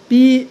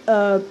be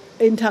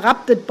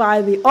interrupted by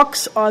the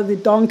ox or the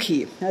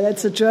donkey. Now,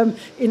 that's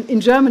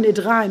in German it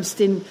rhymes.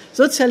 Den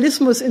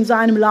Sozialismus in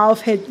seinem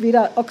Lauf hält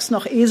weder Ochs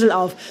noch Esel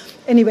auf.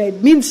 Anyway,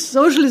 it means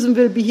socialism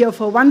will be here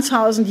for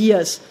 1,000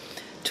 years.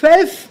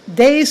 12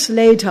 days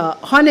later,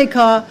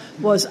 Honecker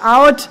was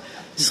out.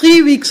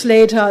 3 weeks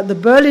later, the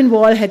Berlin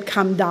Wall had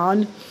come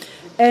down.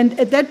 And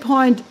at that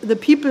point, the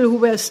people who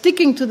were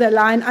sticking to their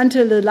line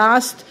until the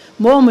last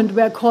moment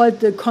were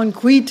called the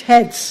concrete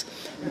heads,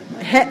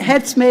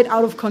 heads made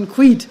out of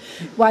concrete,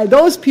 while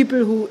those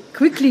people who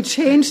quickly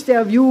changed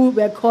their view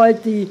were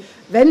called the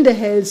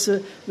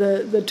Wendehälse,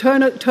 the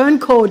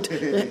turncoat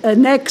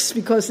necks,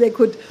 because they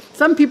could.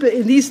 Some people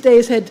in these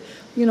days had,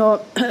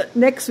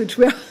 necks which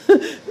were,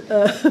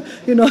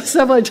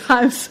 several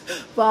times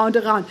wound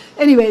around.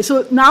 Anyway,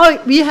 so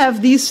now we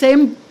have these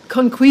same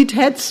concrete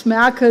heads,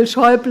 Merkel,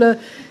 Schäuble,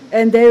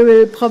 and they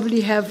will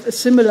probably have a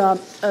similar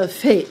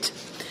fate.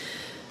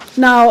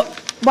 Now,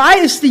 why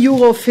is the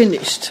euro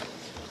finished?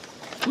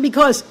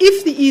 Because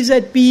if the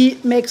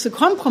EZB makes a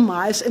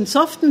compromise and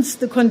softens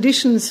the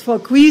conditions for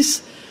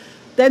Greece,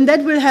 then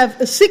that will have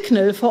a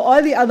signal for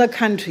all the other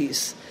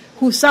countries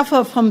who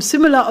suffer from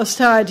similar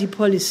austerity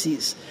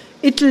policies.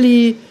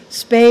 Italy,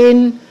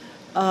 Spain,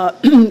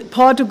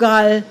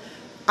 Portugal,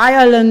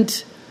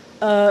 Ireland,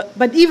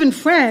 but even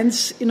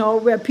France,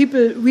 where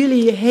people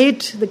really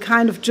hate the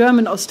kind of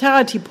German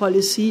austerity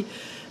policy,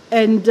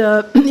 and,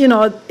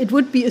 it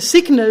would be a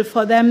signal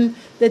for them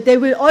that they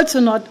will also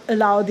not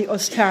allow the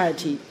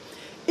austerity.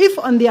 If,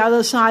 on the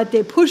other side,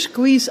 they push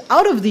Greece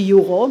out of the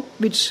euro,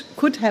 which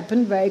could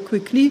happen very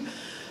quickly,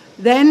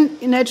 then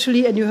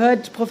naturally, and you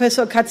heard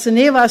Professor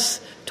Katzenevas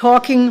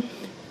talking,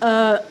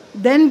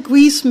 then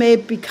Greece may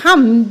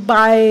become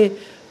by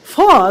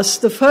force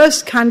the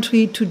first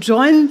country to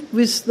join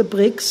with the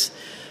BRICS,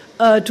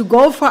 to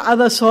go for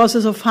other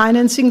sources of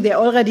financing. They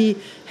already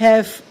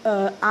have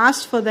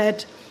asked for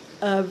that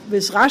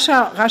with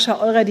Russia. Russia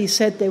already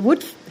said they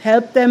would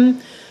help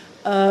them.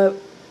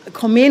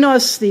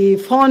 Komenos, the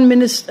foreign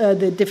minister,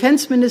 the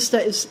defense minister,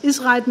 is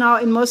right now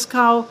in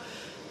Moscow.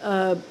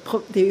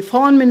 The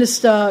foreign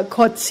minister,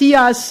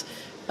 Kotsias,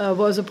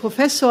 was a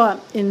professor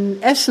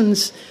in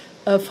Athens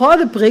for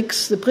the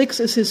BRICS. The BRICS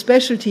is his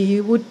specialty.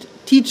 He would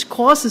teach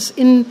courses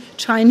in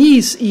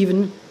Chinese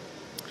even.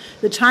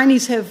 The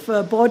Chinese have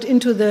bought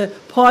into the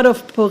port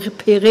of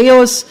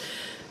Piraeus,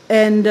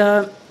 and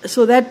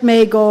so that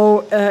may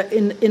go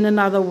in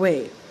another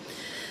way.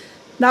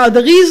 Now,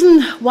 the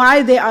reason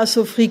why they are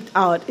so freaked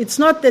out, it's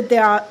not that they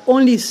are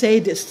only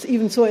sadists,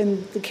 even so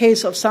in the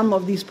case of some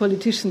of these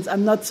politicians,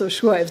 I'm not so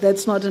sure if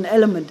that's not an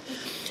element.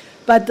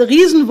 But the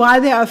reason why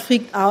they are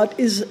freaked out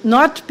is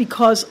not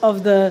because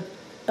of the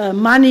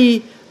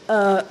money,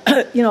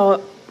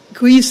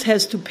 Greece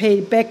has to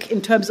pay back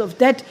in terms of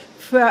debt.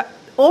 For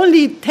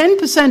only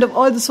 10% of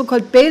all the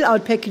so-called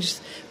bailout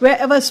packages were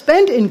ever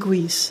spent in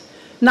Greece.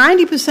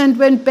 90%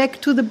 went back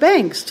to the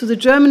banks, to the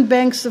German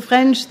banks, the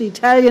French, the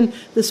Italian,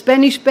 the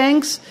Spanish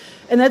banks.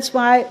 And that's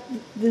why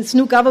this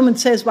new government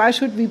says, why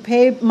should we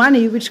pay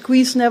money which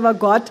Greece never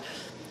got,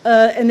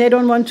 and they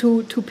don't want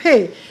to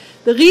pay.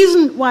 The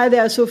reason why they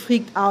are so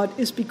freaked out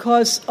is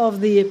because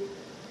of the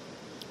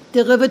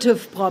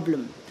derivative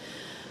problem.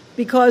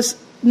 Because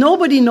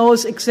nobody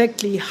knows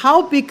exactly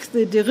how big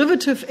the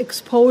derivative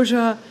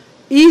exposure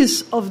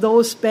is of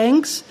those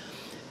banks.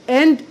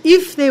 And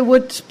if they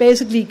would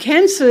basically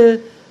cancel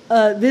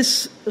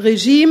this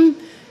regime,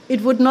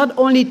 it would not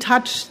only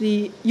touch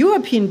the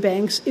European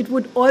banks, it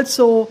would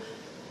also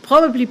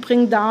probably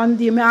bring down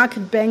the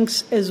American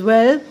banks as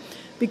well,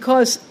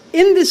 because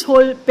in this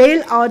whole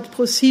bailout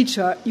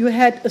procedure, you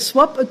had a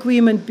swap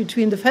agreement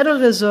between the Federal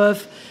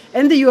Reserve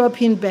and the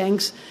European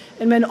banks,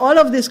 and when all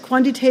of this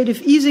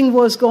quantitative easing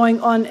was going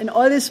on and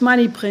all this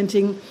money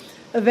printing,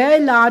 a very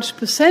large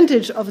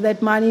percentage of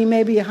that money,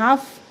 maybe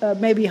half,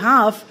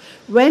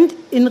 went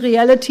in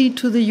reality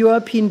to the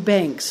European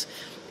banks.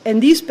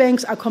 And these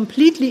banks are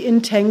completely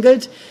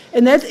entangled,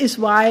 and that is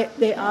why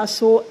they are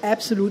so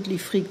absolutely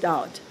freaked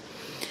out.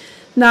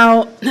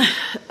 Now,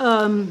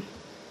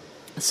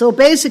 so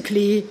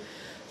basically,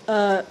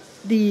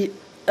 the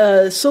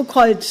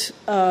so-called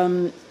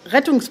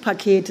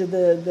Rettungspakete,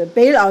 the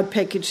bailout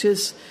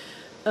packages,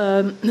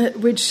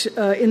 which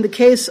in the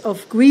case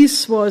of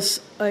Greece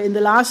was in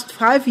the last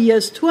 5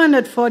 years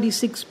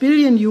 246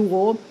 billion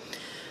euro.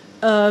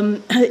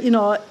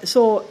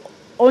 So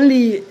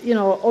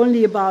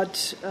only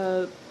about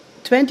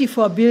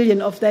 24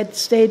 billion of that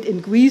stayed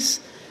in Greece,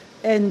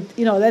 and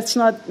that's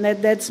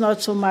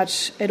not so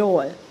much at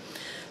all.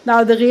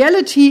 Now the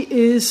reality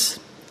is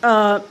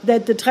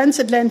that the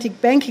transatlantic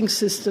banking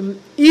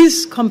system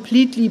is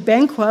completely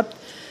bankrupt.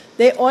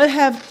 They all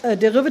have a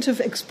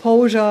derivative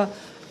exposure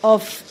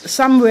of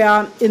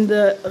somewhere in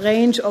the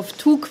range of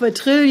 $2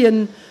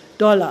 quadrillion.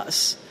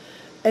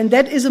 And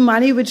that is a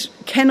money which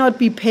cannot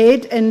be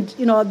paid. And,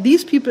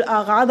 these people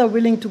are rather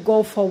willing to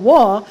go for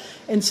war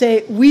and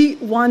say, we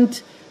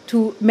want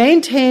to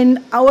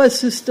maintain our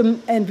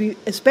system. And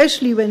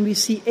especially when we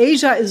see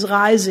Asia is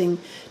rising,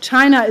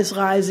 China is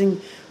rising,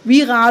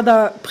 we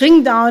rather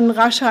bring down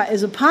Russia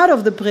as a part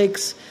of the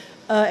BRICS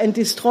and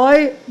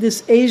destroy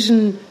this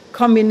Asian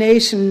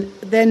combination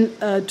than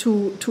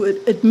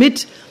to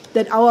admit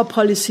that our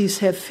policies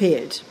have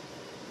failed.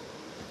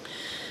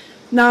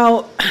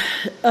 Now,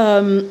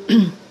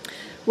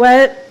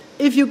 well,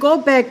 if you go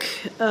back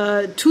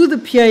to the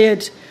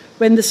period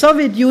when the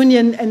Soviet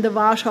Union and the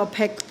Warsaw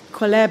Pact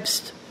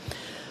collapsed,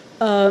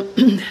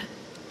 to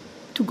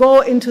go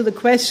into the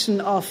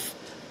question of,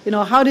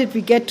 how did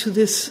we get to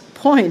this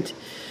point?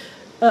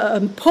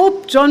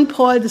 Pope John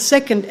Paul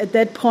II at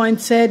that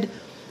point said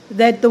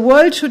that the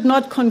world should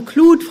not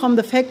conclude from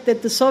the fact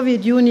that the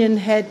Soviet Union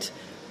had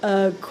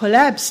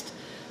collapsed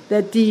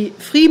that the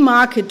free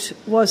market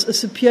was a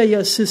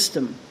superior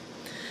system.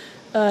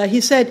 He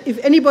said, if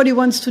anybody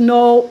wants to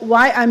know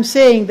why I'm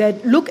saying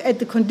that, look at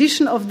the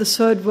condition of the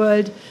third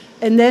world,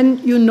 and then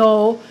you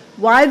know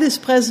why this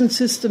present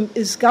system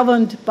is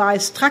governed by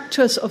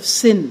structures of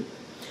sin.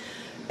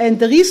 And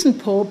the recent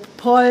Pope,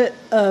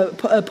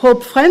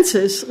 Pope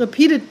Francis,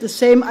 repeated the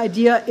same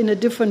idea in a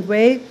different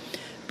way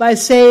by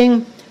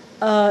saying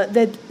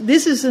that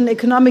this is an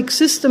economic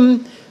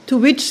system to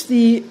which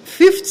the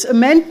Fifth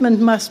Amendment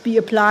must be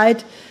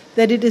applied,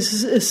 that it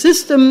is a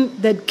system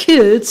that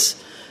kills,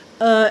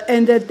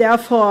 and that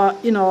therefore,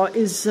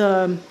 is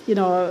a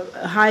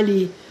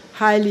highly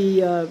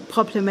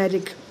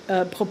problematic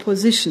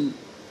proposition.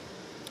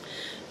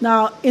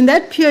 Now, in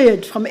that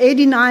period, from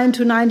 89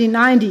 to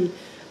 1990,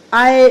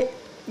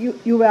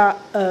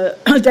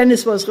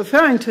 Dennis was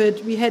referring to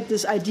it, we had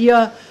this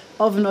idea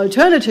of an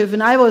alternative,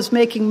 and I was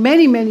making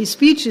many, many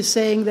speeches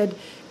saying that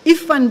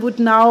if one would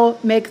now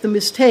make the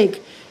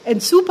mistake,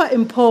 and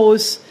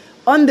superimpose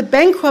on the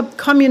bankrupt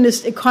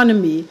communist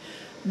economy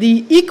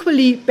the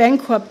equally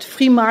bankrupt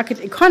free market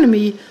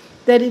economy,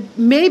 that it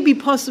may be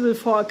possible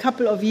for a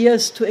couple of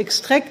years to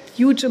extract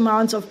huge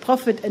amounts of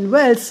profit and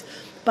wealth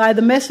by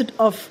the method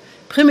of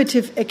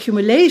primitive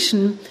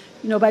accumulation,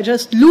 by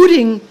just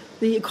looting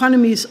the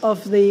economies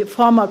of the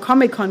former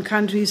Comecon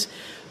countries,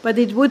 but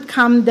it would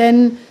come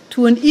then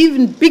to an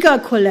even bigger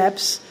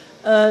collapse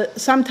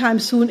sometime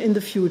soon in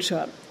the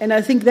future. And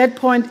I think that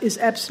point is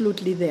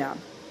absolutely there.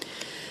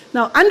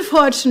 Now,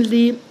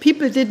 unfortunately,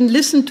 people didn't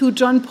listen to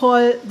John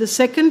Paul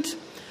II,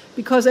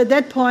 because at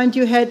that point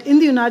you had in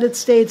the United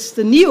States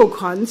the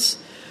neocons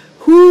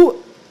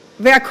who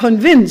were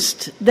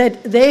convinced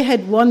that they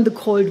had won the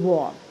Cold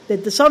War,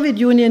 that the Soviet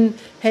Union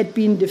had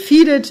been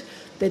defeated,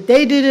 that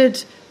they did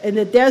it, and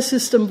that their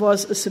system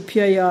was a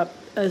superior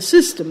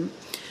system.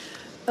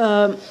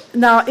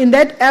 Now, in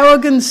that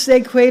arrogance,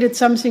 they created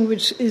something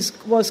which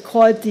was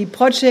called the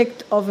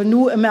Project of a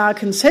New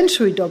American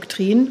Century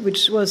Doctrine,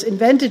 which was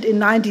invented in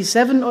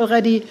 1997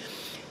 already,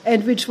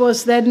 and which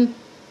was then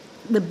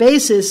the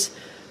basis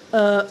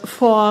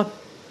for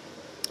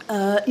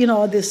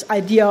this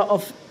idea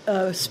of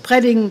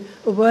spreading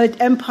a world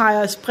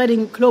empire,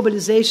 spreading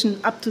globalization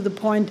up to the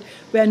point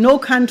where no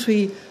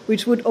country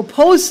which would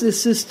oppose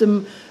this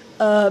system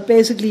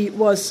basically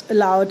was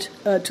allowed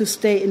to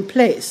stay in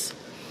place.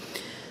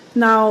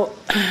 Now,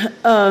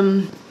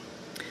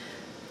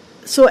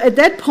 so at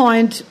that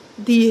point,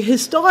 the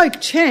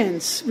historic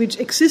chance which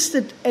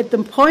existed at the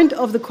point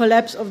of the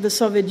collapse of the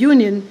Soviet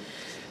Union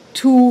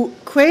to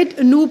create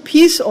a new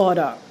peace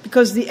order,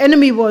 because the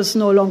enemy was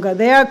no longer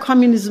there,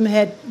 communism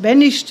had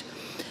vanished,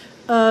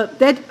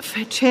 that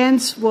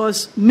chance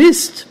was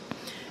missed.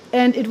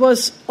 And it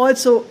was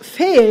also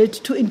failed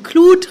to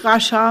include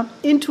Russia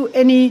into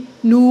any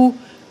new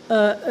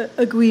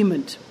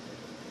agreement.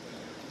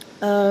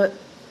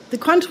 The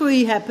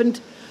contrary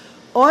happened.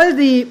 All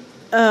the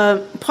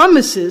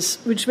promises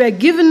which were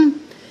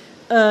given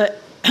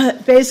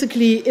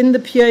basically in the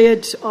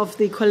period of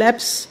the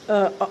collapse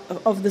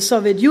of the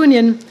Soviet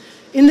Union,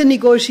 in the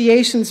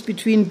negotiations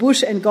between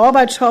Bush and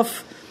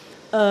Gorbachev,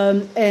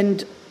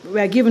 and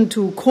were given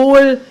to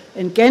Kohl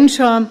and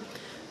Genscher,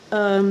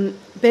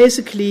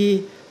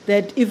 basically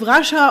that if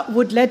Russia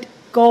would let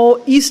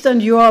go Eastern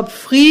Europe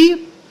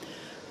free,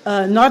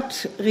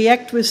 not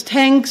react with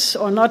tanks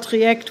or not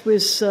react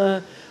with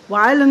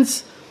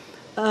violence,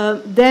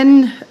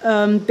 then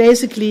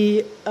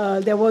basically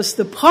there was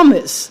the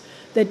promise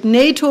that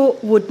NATO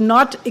would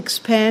not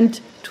expand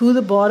to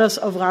the borders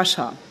of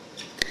Russia.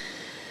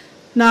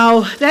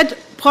 Now, that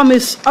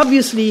promise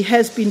obviously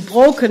has been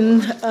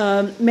broken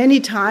many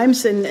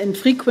times and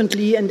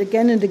frequently and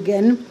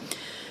again.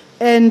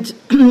 And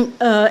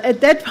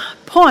at that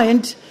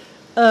point,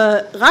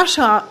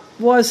 Russia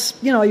was,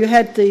 you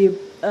had the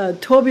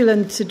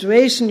turbulent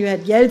situation, you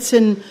had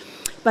Yeltsin,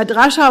 but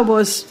Russia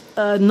was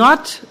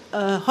not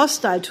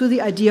hostile to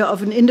the idea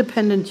of an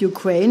independent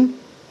Ukraine.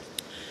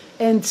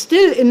 And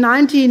still in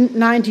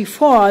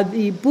 1994,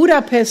 the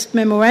Budapest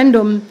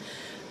Memorandum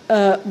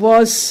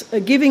was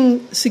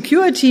giving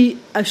security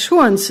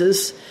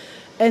assurances,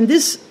 and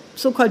this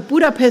so-called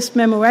Budapest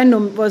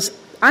Memorandum was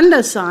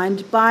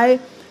undersigned by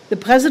the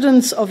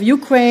presidents of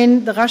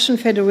Ukraine, the Russian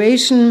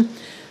Federation,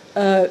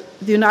 the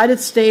United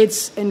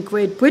States, and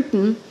Great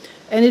Britain,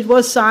 and it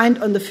was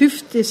signed on the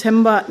 5th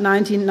December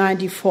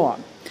 1994.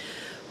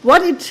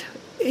 What it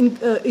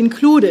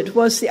included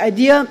was the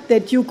idea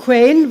that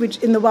Ukraine, which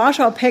in the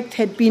Warsaw Pact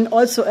had been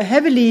also a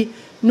heavily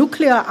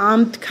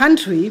nuclear-armed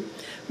country,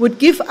 would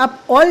give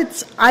up all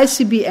its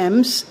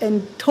ICBMs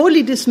and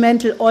totally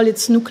dismantle all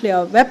its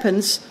nuclear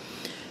weapons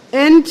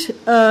and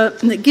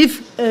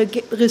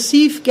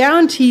receive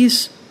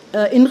guarantees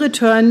in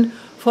return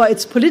for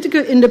its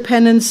political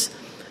independence,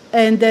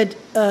 and that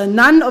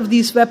none of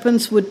these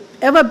weapons would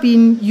ever be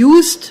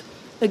used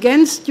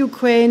against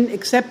Ukraine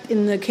except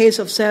in the case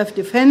of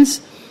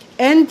self-defense,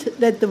 and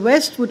that the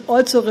West would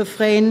also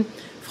refrain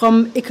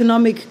from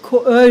economic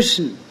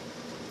coercion.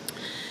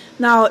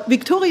 Now,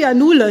 Victoria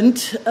Nuland,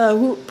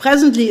 who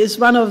presently is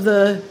one of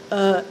the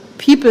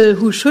people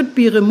who should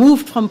be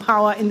removed from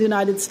power in the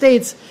United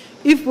States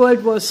if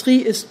World War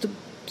III is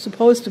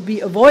supposed to be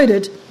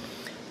avoided,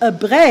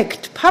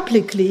 bragged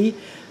publicly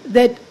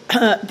that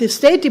the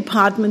State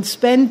Department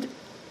spent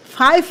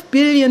 $5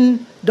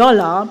 billion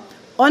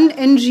on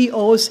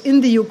NGOs in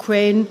the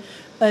Ukraine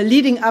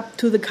leading up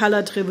to the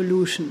Colored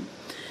Revolution.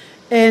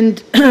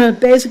 And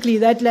basically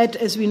that led,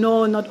 as we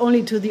know, not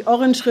only to the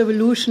Orange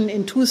Revolution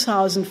in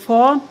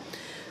 2004,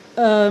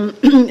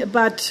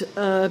 but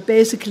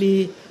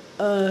basically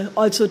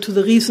also to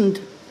the recent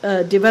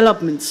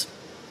developments.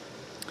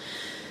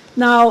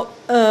 Now,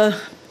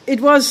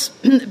 it was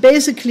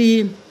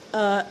basically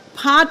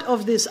part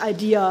of this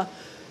idea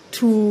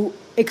to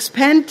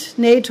expand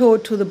NATO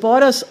to the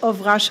borders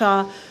of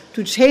Russia,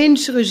 to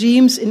change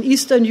regimes in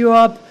Eastern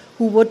Europe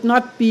who would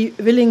not be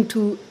willing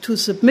to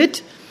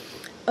submit,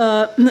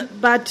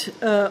 but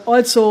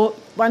also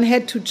one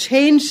had to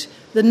change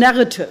the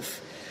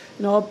narrative.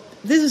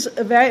 this is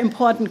a very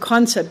important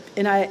concept,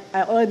 and I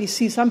already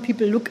see some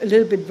people look a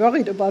little bit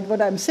worried about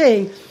what I'm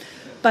saying,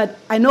 but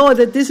I know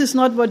that this is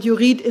not what you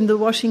read in the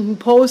Washington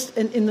Post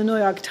and in the New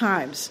York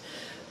Times.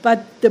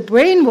 But the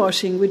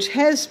brainwashing which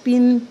has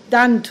been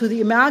done to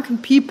the American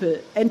people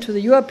and to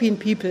the European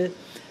people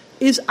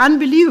is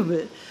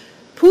unbelievable.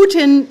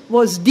 Putin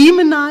was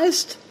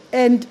demonized,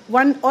 and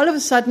one all of a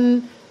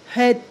sudden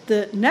had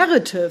the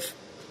narrative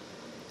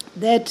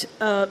that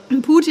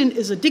Putin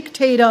is a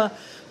dictator,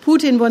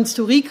 Putin wants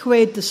to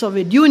recreate the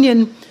Soviet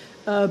Union,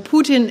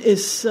 Putin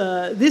is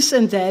this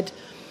and that.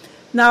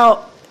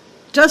 Now,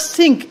 just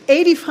think,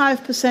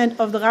 85%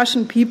 of the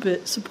Russian people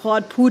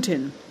support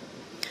Putin.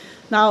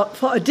 Now,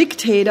 for a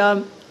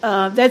dictator,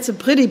 that's a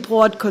pretty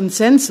broad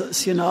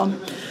consensus, you know.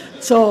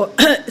 So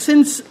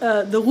since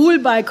the rule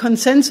by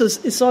consensus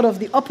is sort of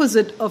the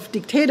opposite of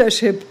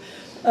dictatorship,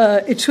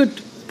 it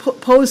should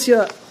pose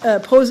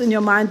in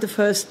your mind the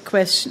first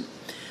question.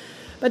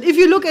 But if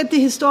you look at the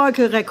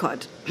historical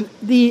record,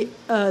 the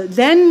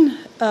then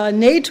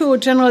NATO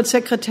General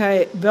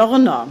Secretary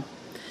Werner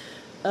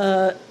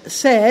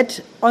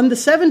said on the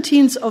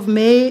 17th of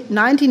May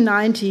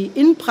 1990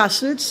 in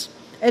Brussels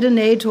at a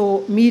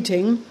NATO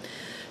meeting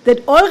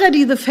that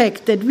already the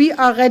fact that we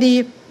are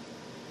ready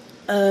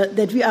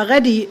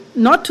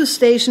not to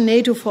station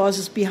NATO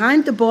forces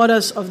behind the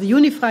borders of the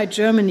unified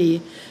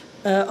Germany,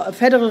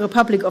 Federal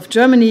Republic of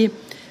Germany,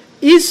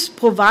 is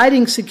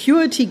providing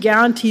security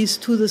guarantees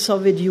to the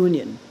Soviet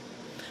Union.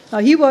 Now,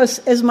 he was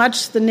as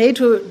much the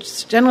NATO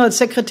General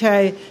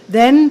Secretary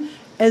then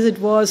as it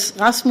was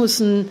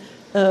Rasmussen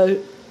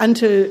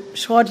until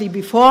shortly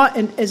before,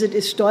 and as it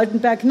is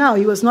Stoltenberg now.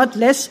 He was not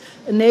less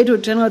a NATO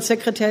General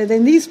Secretary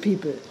than these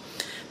people.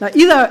 Now,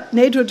 either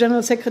NATO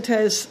General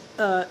Secretaries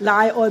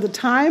lie all the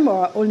time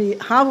or only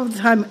half of the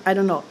time, I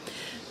don't know.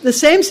 The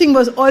same thing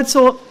was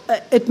also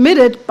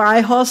admitted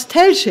by Horst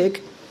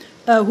Telschik,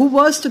 who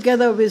was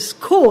together with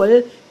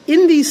Kohl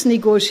in these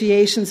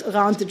negotiations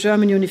around the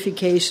German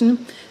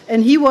unification,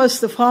 and he was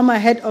the former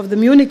head of the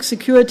Munich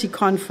Security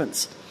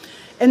Conference.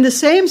 And the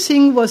same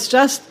thing was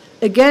just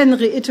again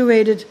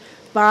reiterated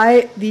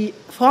by the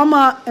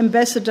former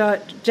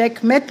ambassador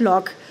Jack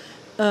Matlock,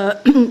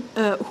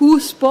 who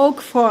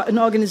spoke for an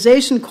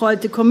organization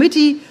called the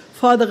Committee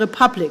for the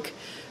Republic,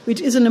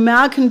 which is an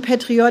American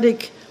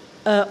patriotic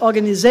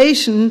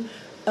organization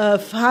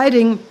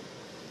fighting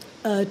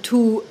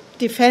to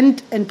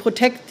defend and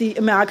protect the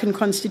American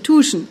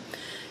Constitution.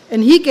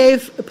 And he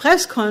gave a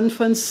press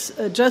conference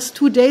just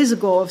 2 days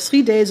ago, or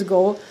 3 days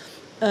ago,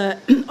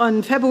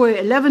 on February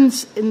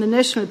 11th in the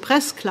National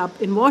Press Club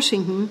in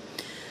Washington,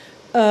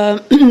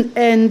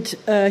 and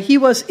he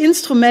was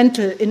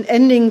instrumental in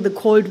ending the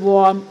Cold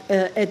War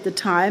at the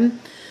time.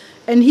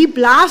 And he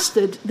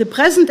blasted the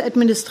present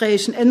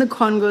administration and the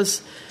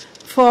Congress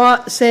for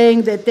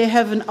saying that they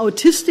have an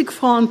autistic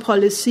foreign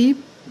policy,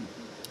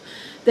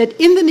 that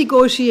in the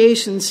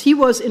negotiations he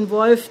was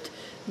involved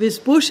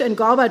with Bush and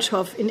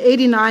Gorbachev in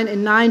 89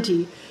 and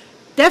 90.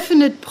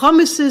 Definite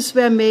promises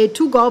were made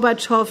to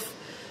Gorbachev.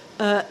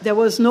 There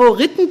was no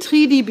written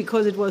treaty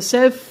because it was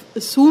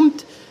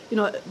self-assumed,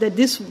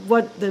 that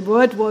what the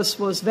word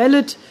was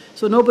valid,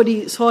 so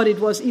nobody thought it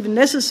was even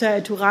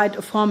necessary to write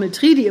a formal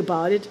treaty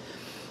about it,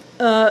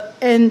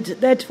 and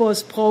that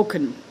was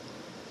broken.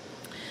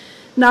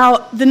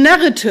 Now, the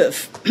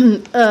narrative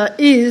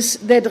is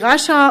that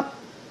Russia,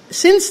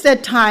 since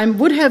that time,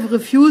 would have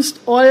refused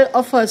all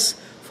offers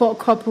for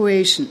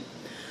cooperation.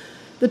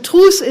 The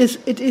truth is,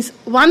 it is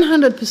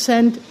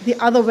 100% the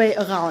other way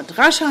around.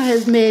 Russia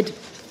has made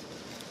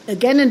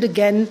again and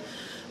again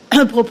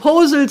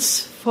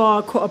proposals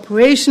for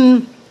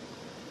cooperation.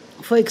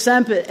 For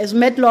example, as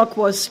Matlock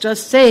was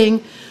just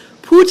saying,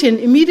 Putin,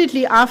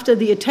 immediately after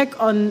the attack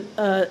on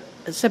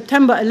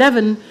September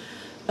 11,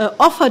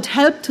 offered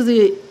help to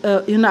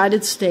the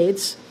United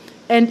States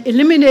and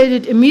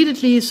eliminated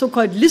immediately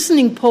so-called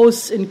listening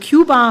posts in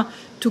Cuba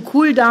to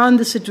cool down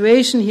the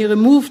situation. He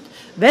removed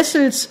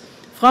vessels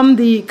from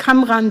the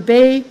Kamran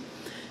Bay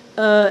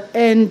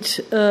and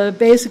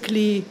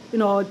basically,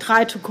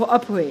 tried to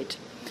cooperate.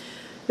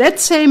 That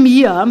same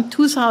year,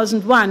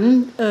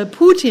 2001,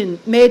 Putin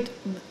made,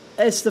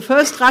 as the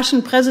first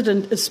Russian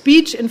president, a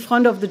speech in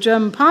front of the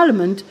German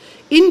parliament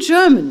in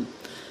German.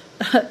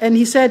 And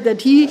he said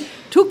that he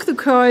took the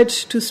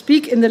courage to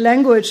speak in the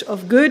language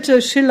of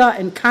Goethe, Schiller,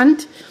 and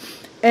Kant,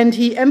 and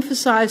he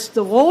emphasized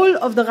the role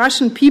of the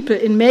Russian people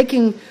in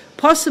making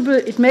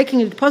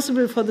it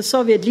possible for the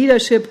Soviet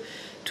leadership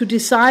to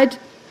decide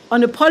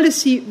on a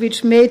policy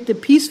which made the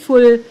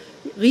peaceful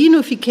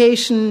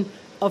reunification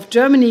of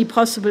Germany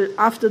possible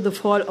after the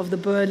fall of the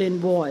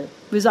Berlin Wall,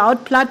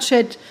 without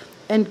bloodshed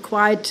and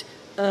quite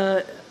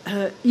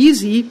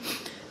easy.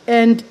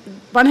 And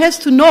one has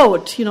to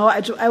note,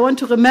 I want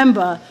to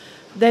remember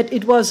that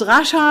it was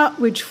Russia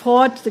which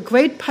fought the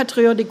great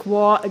patriotic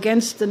war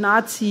against the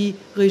Nazi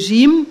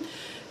regime,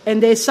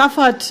 and they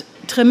suffered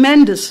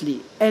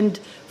tremendously. And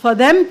for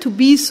them to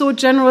be so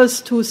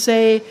generous to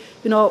say,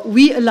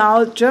 we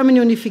allow German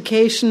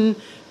unification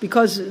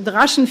because the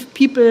Russian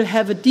people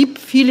have a deep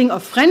feeling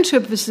of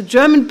friendship with the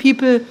German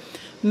people,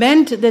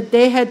 meant that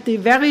they had the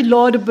very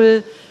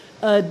laudable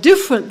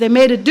they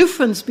made a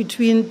difference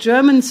between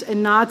Germans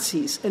and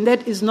Nazis, and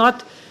that is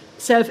not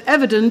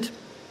self-evident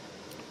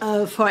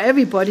for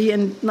everybody,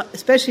 and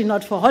especially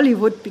not for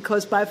Hollywood,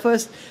 because my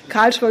first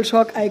cultural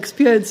shock I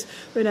experienced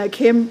when I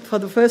came for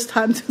the first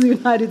time to the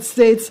United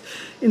States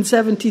in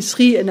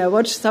 '73, and I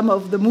watched some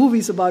of the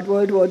movies about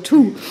World War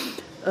II,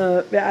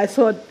 where I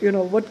thought,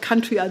 what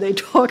country are they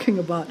talking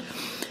about?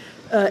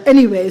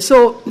 Anyway,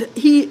 so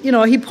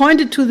he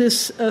pointed to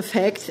this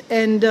fact,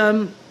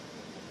 and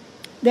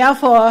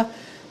therefore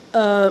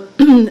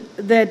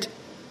that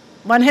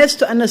one has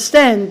to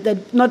understand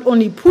that not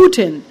only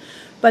Putin,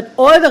 but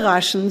all the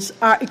Russians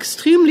are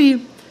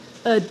extremely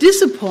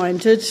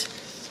disappointed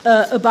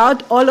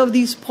about all of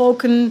these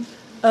broken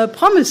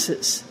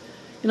promises.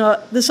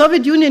 The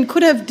Soviet Union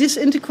could have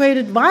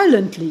disintegrated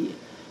violently.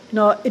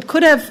 It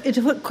could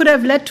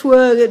have led to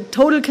a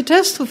total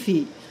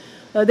catastrophe.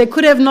 They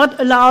could have not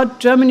allowed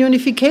German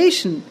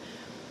unification.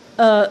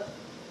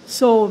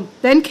 So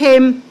then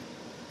came,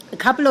 a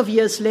couple of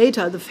years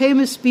later, the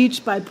famous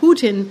speech by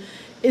Putin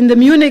in the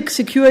Munich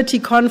Security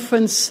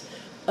Conference,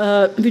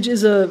 which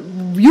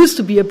used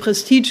to be a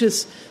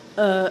prestigious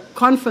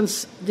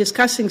conference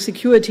discussing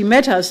security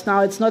matters.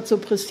 Now it's not so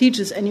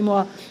prestigious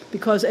anymore,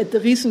 because at the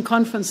recent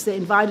conference they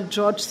invited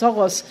George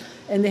Soros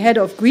and the head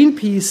of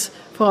Greenpeace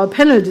for a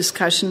panel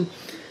discussion.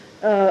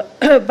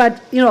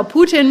 But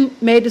Putin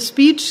made a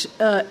speech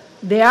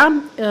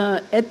there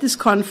at this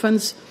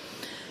conference,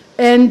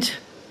 and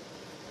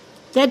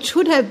that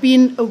should have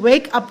been a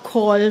wake-up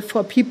call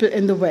for people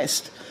in the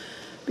West,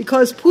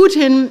 because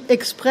Putin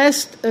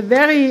expressed a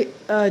very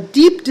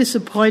deep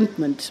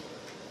disappointment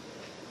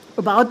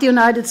about the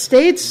United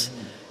States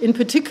in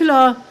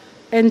particular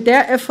and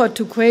their effort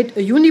to create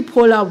a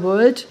unipolar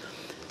world.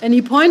 And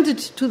he pointed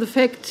to the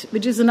fact,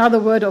 which is another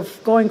word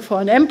of going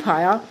for an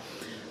empire,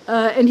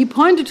 and he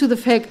pointed to the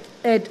fact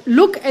that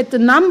look at the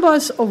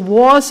numbers of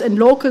wars and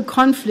local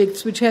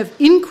conflicts which have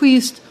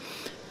increased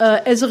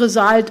as a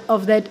result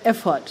of that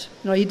effort.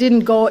 He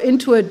didn't go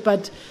into it,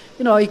 but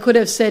he could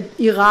have said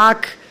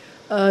Iraq,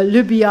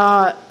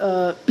 Libya,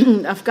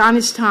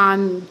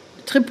 Afghanistan,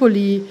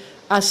 Tripoli,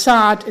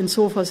 Assad, and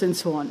so forth and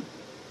so on.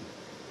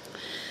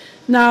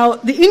 Now,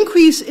 the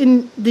increase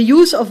in the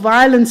use of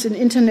violence in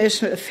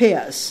international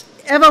affairs,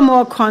 ever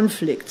more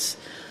conflicts,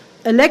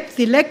 the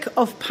lack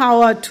of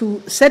power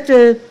to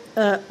settle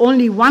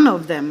only one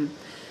of them,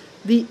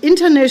 the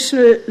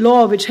international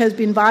law which has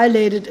been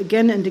violated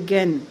again and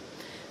again,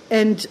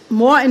 and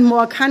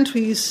more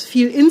countries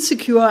feel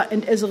insecure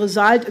and as a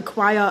result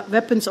acquire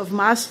weapons of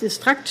mass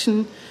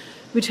destruction,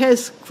 which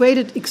has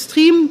created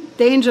extreme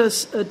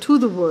dangers to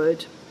the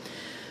world.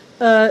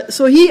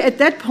 So he, at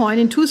that point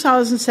in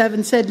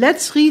 2007, said,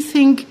 let's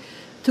rethink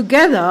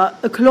together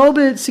a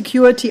global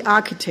security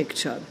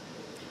architecture.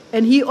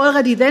 And he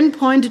already then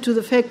pointed to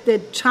the fact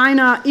that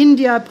China,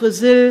 India,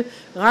 Brazil,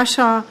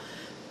 Russia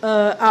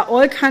are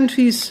all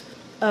countries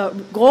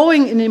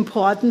growing in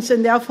importance,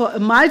 and therefore a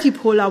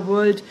multipolar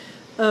world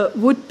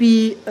would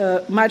be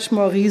much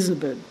more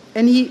reasonable.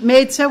 And he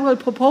made several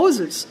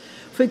proposals,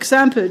 for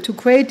example, to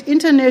create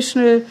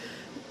international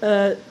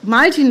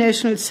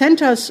multinational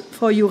centers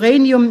for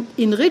uranium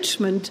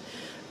enrichment,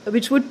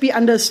 which would be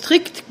under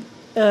strict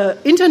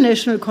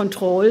international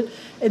control,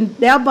 and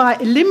thereby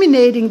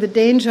eliminating the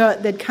danger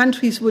that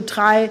countries would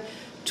try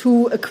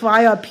to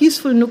acquire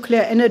peaceful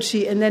nuclear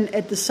energy and then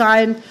at the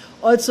same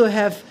also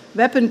have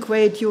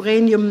weapon-grade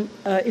uranium,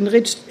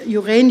 enriched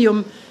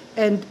uranium,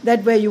 and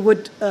that way you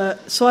would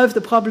solve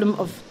the problem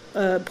of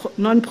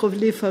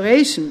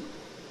non-proliferation.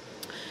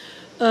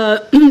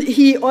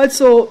 He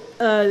also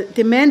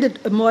demanded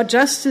a more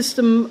just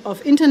system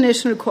of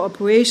international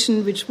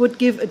cooperation, which would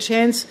give a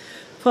chance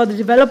for the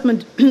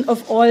development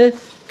of all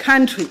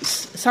countries,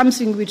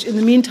 something which in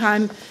the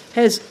meantime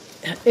has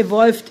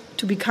evolved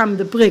to become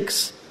the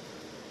BRICS.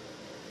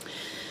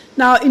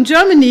 Now, in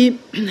Germany,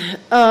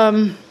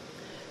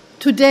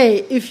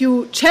 today, if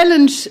you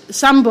challenge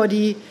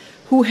somebody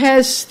who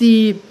has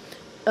the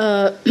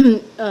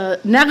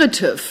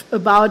narrative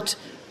about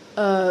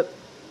that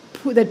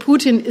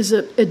Putin is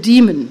a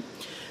demon,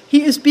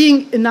 he is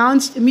being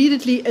announced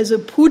immediately as a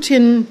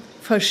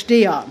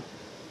Putin-Versteher.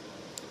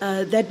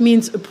 That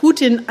means a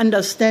Putin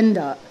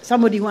understander,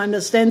 somebody who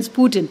understands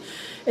Putin.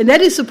 And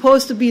that is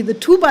supposed to be the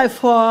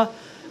 2x4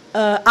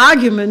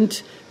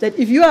 argument that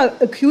if you are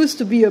accused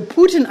to be a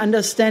Putin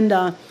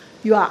understander,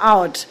 you are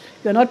out.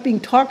 You are not being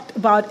talked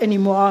about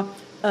anymore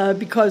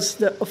because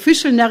the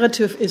official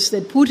narrative is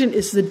that Putin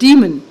is the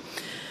demon.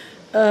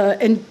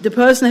 And the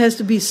person has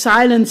to be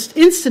silenced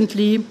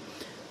instantly.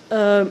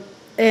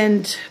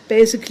 And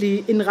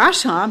basically in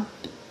Russia,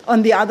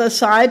 on the other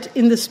side,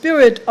 in the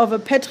spirit of a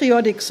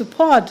patriotic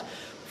support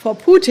for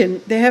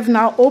Putin, they have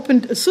now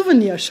opened a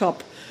souvenir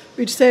shop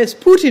which says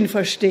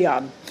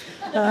Putin-Versteher.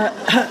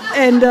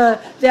 And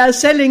they are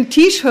selling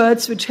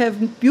T-shirts which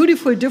have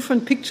beautiful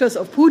different pictures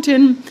of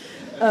Putin,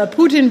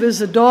 Putin with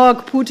a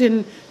dog,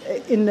 Putin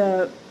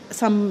in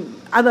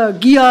some other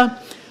gear,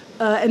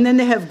 And then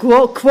they have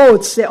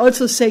quotes. They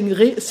also sell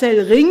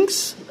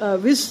rings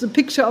with the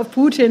picture of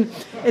Putin.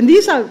 And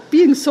these are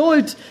being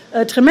sold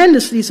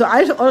tremendously. So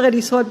I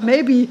already thought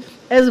maybe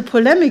as a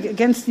polemic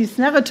against these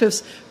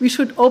narratives, we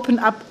should open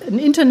up an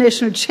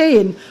international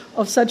chain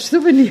of such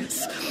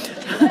souvenirs.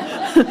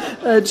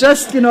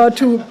 Just,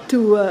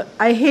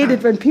 I hate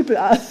it when people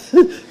are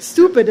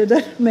stupid, and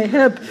that may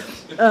help.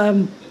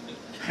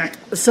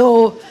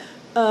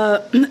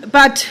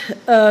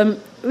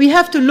 We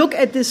have to look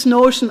at this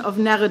notion of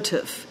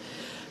narrative,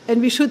 and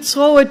we should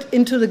throw it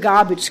into the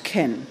garbage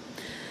can,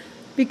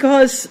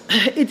 because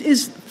it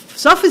is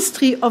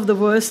sophistry of the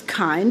worst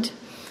kind.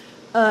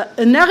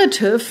 A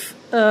narrative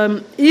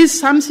is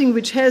something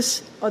which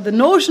or the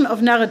notion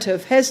of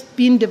narrative has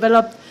been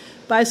developed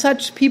by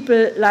such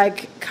people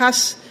like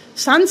Cass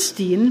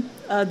Sunstein,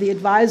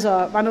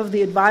 one of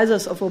the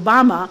advisors of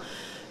Obama,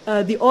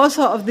 the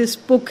author of this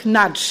book,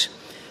 Nudge.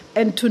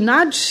 And to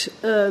nudge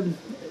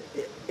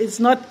is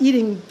not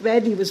eating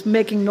badly with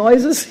making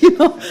noises,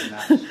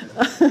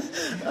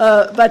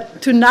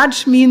 but to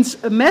nudge means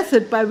a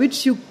method by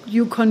which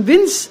you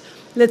convince,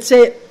 let's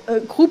say, a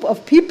group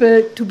of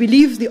people to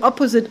believe the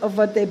opposite of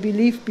what they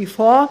believed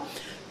before,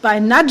 by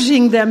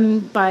nudging them,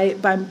 by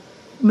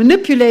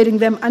manipulating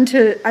them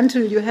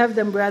until you have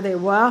them where they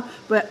were,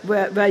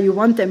 where you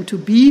want them to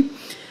be.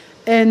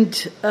 And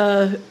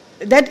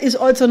that is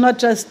also not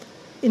just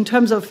in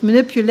terms of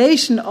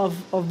manipulation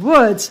of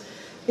words,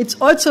 it's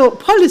also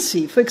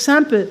policy. For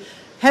example,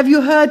 have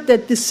you heard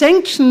that the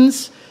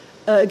sanctions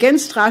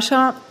against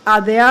Russia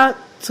are there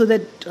so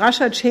that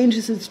Russia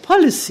changes its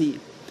policy?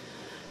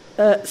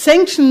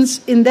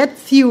 Sanctions in that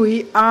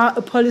theory are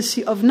a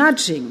policy of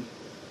nudging.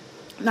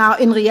 Now,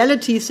 in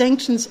reality,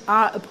 sanctions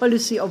are a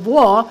policy of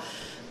war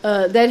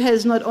that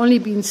has not only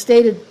been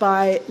stated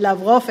by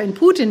Lavrov and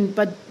Putin,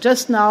 but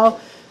just now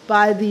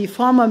by the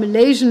former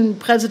Malaysian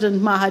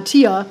President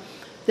Mahathir,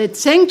 that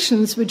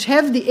sanctions which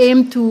have the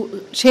aim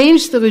to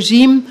change the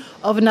regime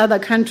of another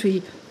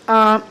country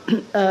are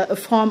a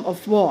form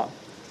of war.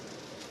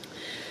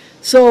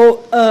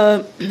 So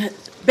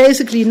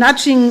basically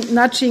nudging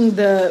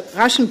the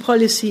Russian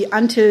policy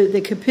until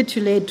they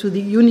capitulate to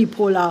the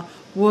unipolar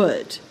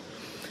world.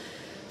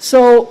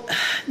 So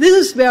this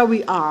is where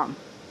we are.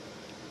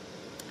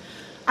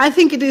 I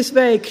think it is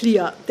very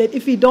clear that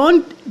if we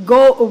don't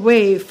go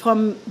away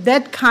from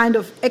that kind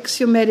of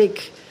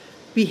axiomatic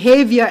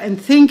behavior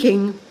and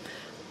thinking,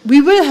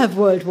 we will have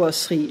World War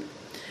III.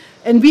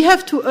 And we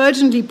have to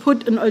urgently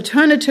put an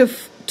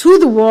alternative to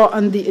the war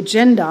on the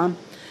agenda,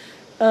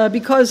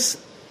 because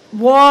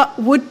war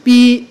would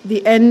be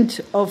the end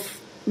of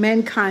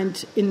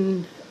mankind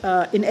in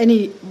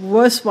any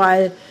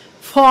worthwhile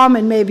form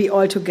and maybe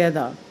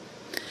altogether.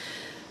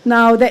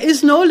 Now, there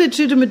is no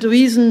legitimate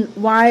reason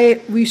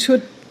why we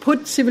should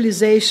put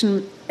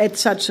civilization at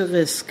such a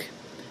risk,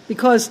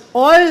 because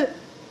all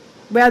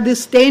where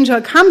this danger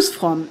comes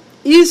from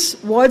is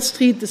Wall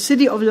Street, the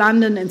City of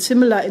London, and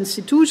similar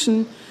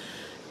institutions,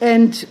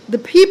 and the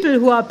people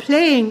who are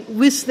playing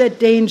with that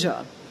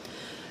danger.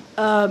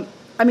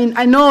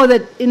 I know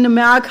that in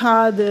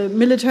America, the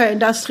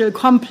military-industrial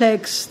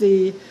complex,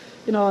 the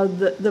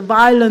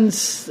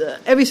violence,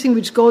 everything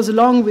which goes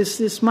along with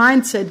this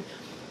mindset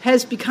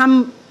has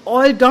become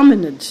all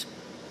dominant.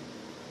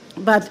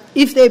 But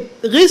if they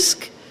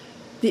risk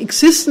the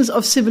existence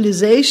of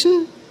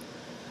civilization,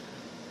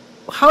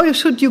 how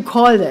should you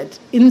call that?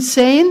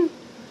 Insane?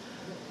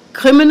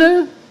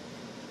 Criminal?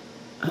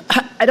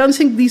 I don't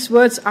think these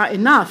words are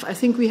enough. I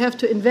think we have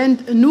to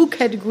invent a new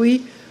category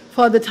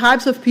for the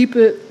types of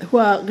people who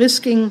are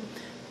risking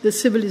the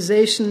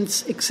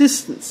civilization's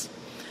existence.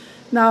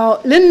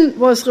 Now, Lynn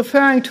was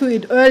referring to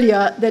it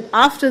earlier, that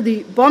after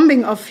the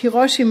bombing of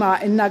Hiroshima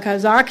and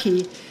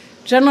Nagasaki,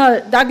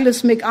 General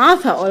Douglas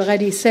MacArthur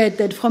already said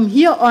that from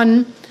here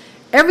on,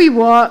 every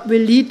war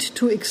will lead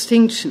to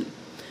extinction.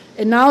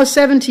 And now,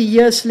 70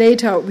 years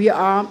later, we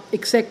are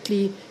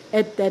exactly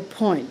at that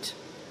point.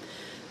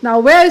 Now,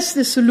 where is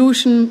the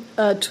solution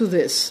to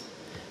this?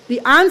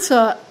 The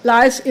answer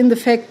lies in the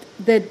fact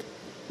that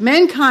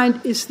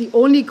mankind is the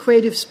only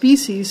creative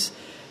species,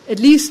 at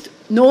least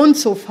known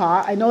so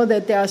far. I know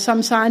that there are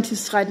some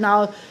scientists right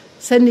now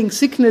sending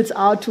signals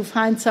out to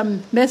find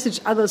some message,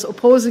 others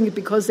opposing it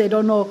because they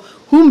don't know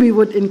whom we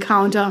would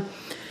encounter.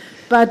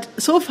 But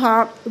so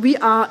far, we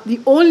are the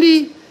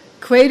only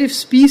creative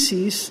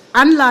species,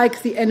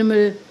 unlike the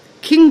animal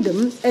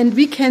kingdom, and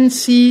we can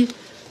see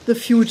the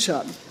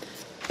future.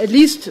 At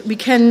least we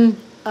can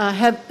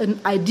have an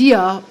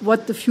idea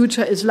what the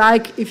future is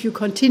like if you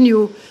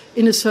continue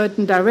in a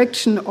certain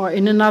direction or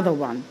in another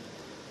one.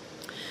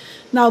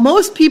 Now,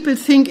 most people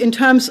think in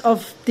terms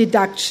of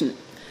deduction.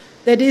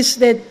 That is,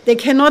 that they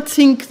cannot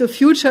think the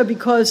future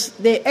because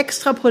they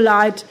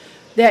extrapolate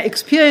their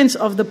experience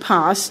of the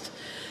past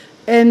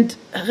and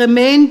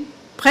remain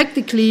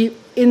practically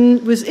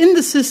within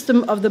the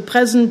system of the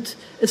present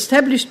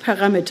established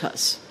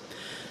parameters.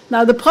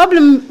 Now, the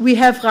problem we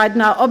have right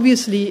now,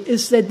 obviously,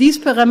 is that these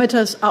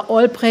parameters are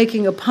all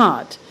breaking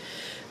apart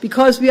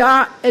because we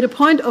are at a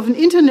point of an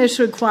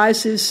international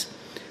crisis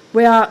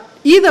where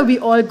either we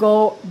all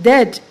go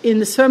dead in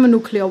the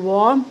thermonuclear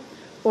war,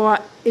 or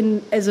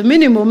as a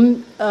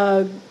minimum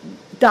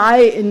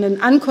die in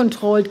an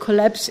uncontrolled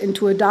collapse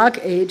into a dark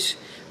age,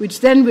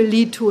 which then will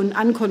lead to an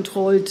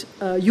uncontrolled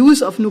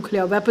use of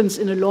nuclear weapons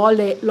in a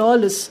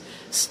lawless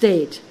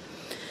state.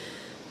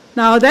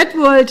 Now, that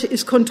world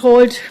is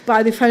controlled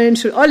by the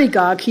financial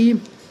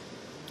oligarchy,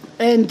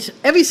 and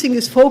everything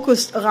is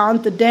focused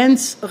around the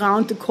dance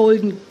around the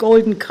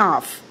golden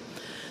calf.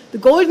 The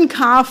golden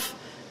calf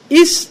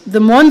is the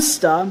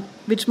monster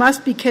which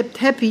must be kept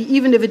happy,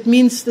 even if it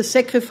means the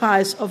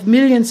sacrifice of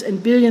millions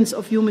and billions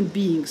of human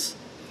beings.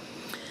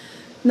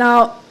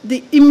 Now,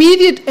 the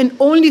immediate and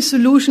only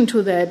solution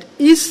to that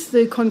is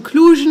the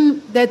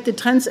conclusion that the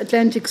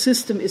transatlantic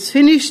system is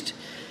finished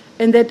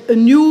and that a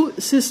new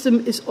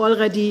system is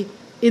already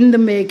in the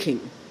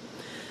making.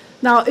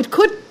 Now, it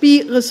could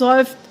be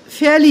resolved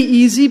fairly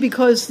easy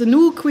because the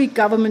new Greek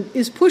government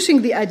is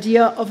pushing the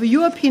idea of a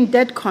European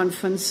debt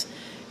conference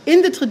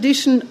in the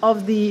tradition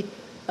of the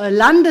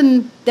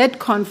London Debt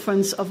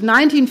Conference of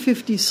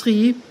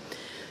 1953,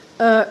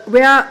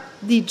 where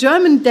the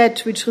German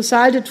debt, which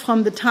resulted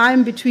from the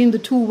time between the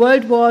two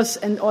world wars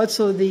and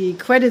also the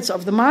credits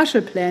of the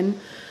Marshall Plan,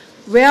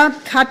 were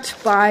cut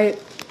by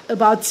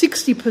about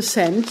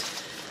 60%.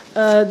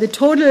 The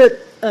total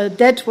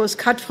debt was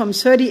cut from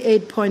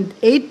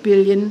 38.8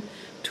 billion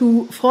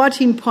to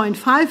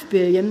 14.5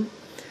 billion.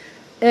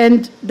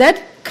 And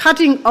that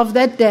cutting of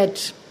that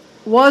debt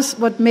was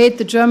what made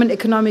the German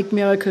economic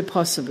miracle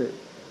possible.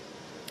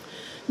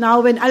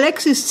 Now, when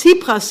Alexis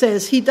Tsipras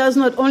says he does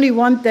not only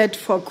want that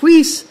for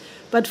Greece,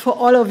 but for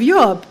all of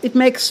Europe, it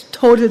makes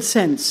total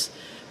sense,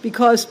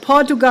 because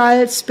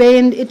Portugal,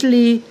 Spain,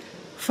 Italy,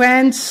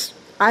 France,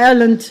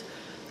 Ireland,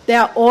 they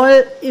are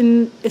all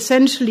in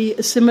essentially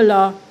a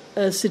similar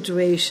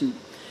situation.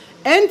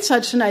 And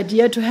such an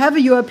idea to have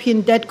a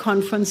European debt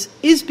conference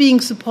is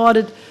being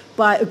supported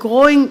by a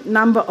growing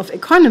number of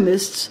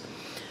economists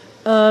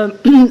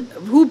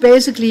who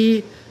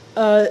basically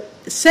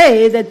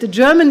say that the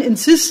German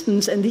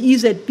insistence and the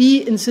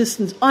EZB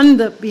insistence on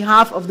the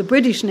behalf of the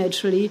British,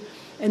 naturally,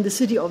 and the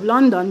City of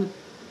London,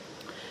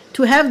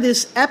 to have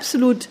this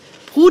absolute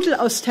brutal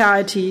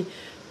austerity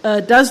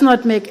does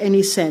not make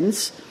any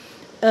sense,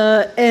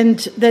 and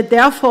that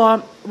therefore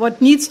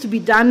what needs to be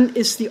done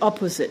is the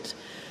opposite.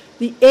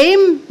 The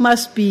aim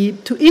must be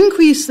to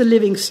increase the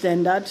living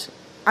standard,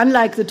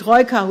 unlike the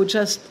Troika, who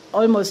just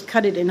almost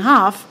cut it in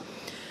half,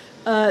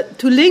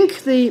 to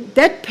link the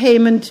debt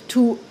payment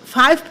to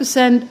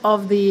 5%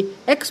 of the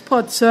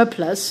export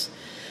surplus,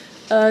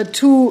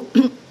 to,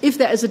 if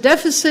there is a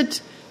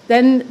deficit,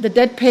 then the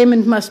debt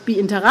payment must be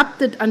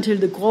interrupted until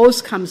the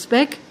growth comes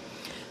back.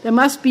 There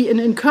must be an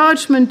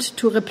encouragement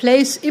to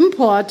replace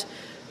import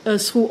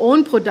through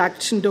own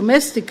production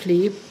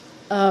domestically,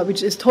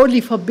 which is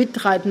totally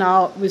forbidden right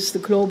now with the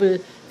global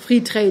free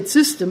trade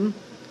system.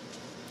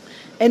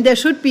 And there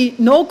should be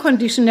no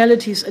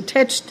conditionalities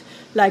attached,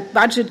 like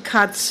budget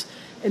cuts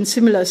and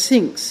similar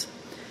things.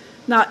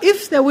 Now,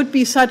 if there would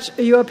be such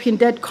a European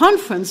debt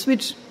conference,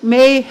 which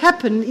may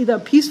happen either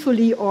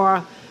peacefully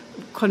or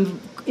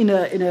in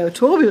a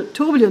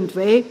turbulent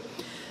way,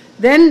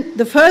 then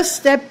the first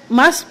step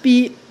must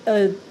be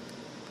a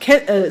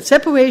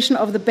separation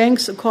of the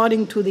banks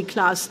according to the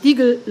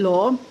Glass-Steagall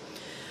law,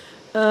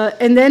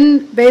 and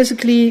then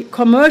basically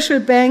commercial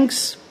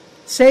banks,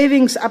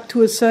 savings up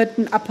to a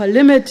certain upper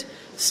limit,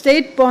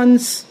 state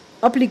bonds,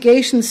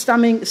 obligations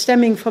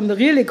stemming from the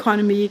real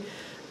economy,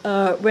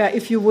 where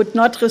if you would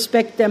not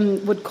respect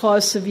them would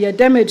cause severe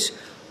damage.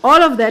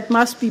 All of that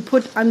must be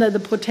put under the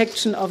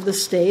protection of the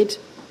state,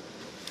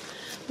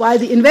 while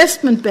the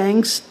investment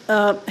banks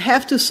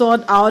have to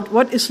sort out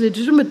what is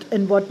legitimate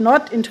and what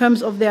not in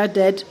terms of their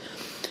debt.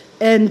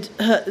 And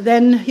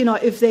then,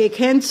 if they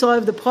can't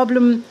solve the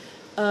problem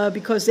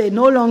because they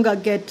no longer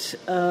get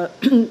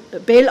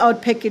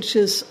bailout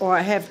packages or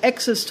have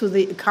access to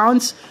the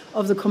accounts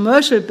of the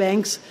commercial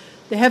banks,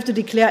 they have to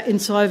declare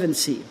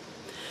insolvency.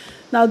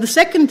 Now, the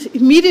second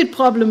immediate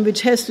problem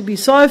which has to be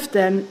solved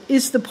then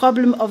is the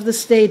problem of the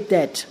state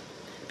debt,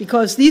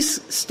 because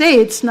these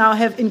states now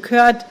have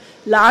incurred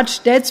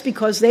large debts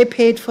because they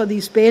paid for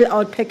these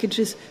bailout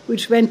packages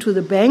which went to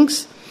the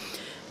banks,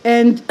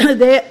 and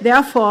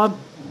therefore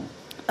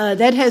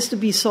that has to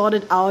be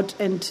sorted out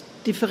and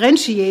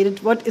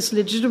differentiated what is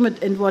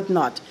legitimate and what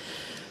not.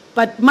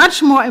 But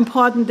much more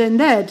important than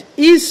that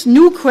is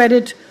new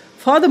credit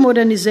for the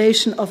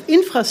modernization of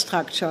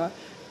infrastructure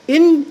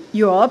in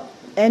Europe,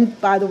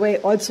 and, by the way,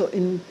 also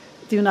in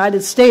the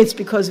United States,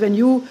 because when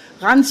you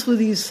run through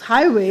these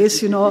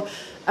highways,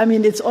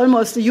 it's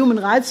almost a human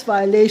rights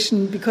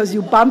violation because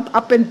you bump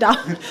up and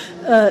down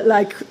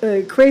like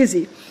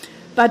crazy.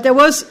 But there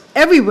was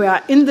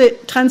everywhere in the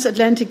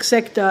transatlantic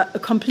sector a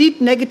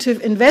complete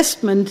negative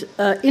investment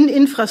in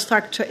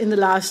infrastructure in the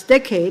last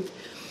decade,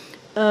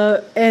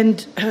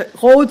 and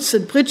roads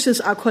and bridges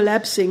are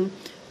collapsing.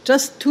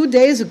 Just 2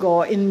 days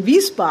ago in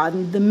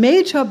Wiesbaden, the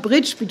major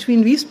bridge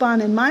between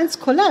Wiesbaden and Mainz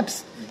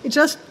collapsed. It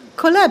just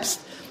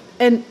collapsed.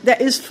 and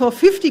there is for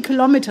 50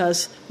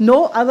 kilometers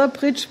no other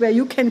bridge where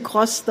you can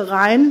cross the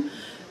Rhine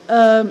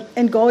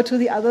and go to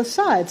the other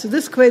side. So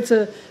this creates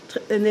and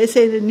they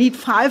say they need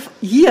 5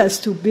 years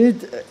to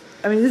build.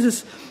 I mean,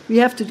 we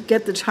have to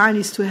get the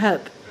Chinese to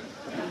help.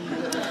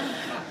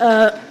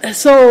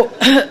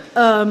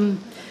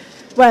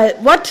 Well,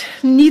 what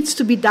needs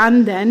to be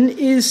done then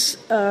is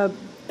a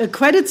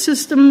credit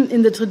system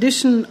in the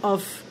tradition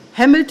of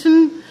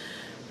Hamilton,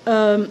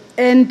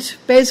 and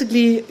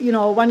basically,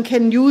 one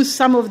can use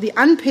some of the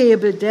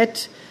unpayable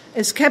debt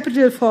as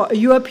capital for a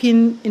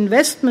European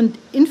investment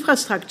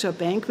infrastructure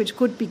bank, which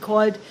could be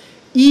called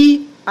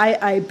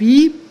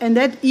EIIB, and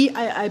that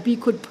EIIB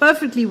could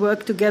perfectly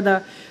work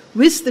together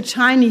with the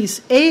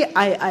Chinese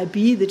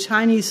AIIB, the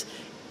Chinese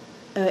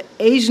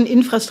Asian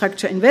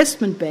Infrastructure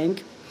Investment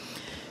Bank.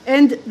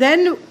 And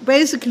then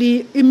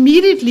basically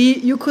immediately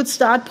you could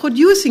start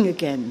producing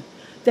again.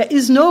 There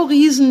is no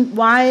reason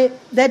why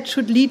that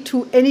should lead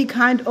to any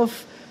kind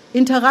of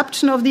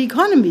interruption of the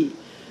economy.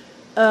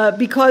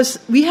 Because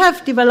we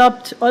have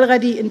developed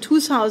already in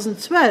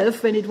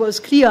 2012, when it was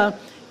clear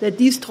that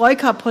these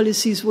troika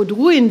policies would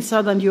ruin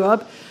Southern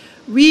Europe,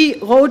 we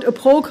wrote a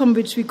program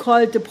which we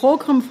called the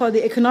Program for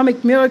the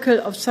Economic Miracle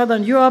of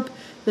Southern Europe,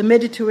 the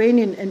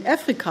Mediterranean and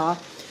Africa,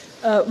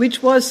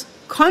 which was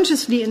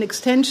consciously an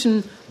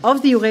extension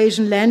of the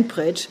Eurasian land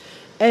bridge,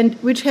 and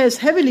which has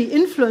heavily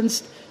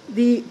influenced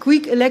the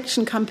Greek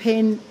election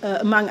campaign,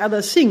 among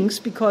other things,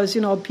 because,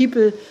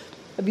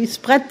 we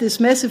spread this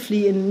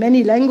massively in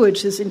many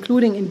languages,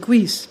 including in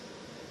Greece.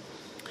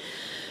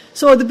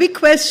 So the big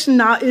question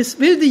now is,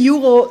 will the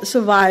euro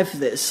survive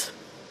this?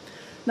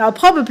 Now,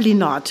 probably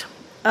not.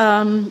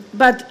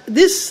 But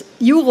this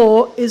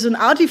euro is an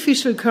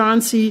artificial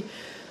currency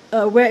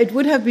where it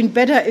would have been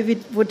better if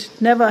it would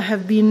never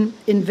have been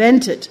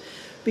invented,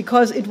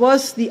 because it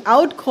was the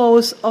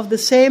outgrowth of the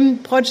same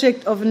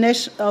project of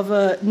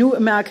a new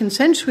American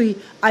century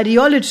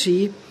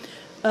ideology,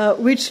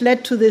 which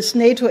led to this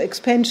NATO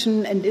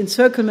expansion and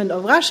encirclement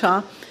of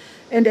Russia.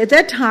 And at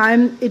that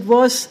time, it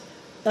was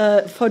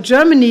for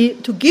Germany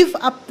to give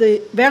up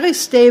the very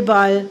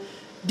stable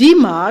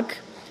D-Mark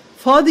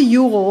for the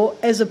euro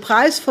as a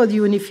price for the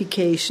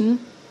unification,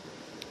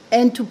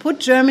 and to put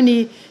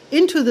Germany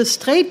into the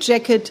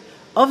straitjacket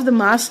of the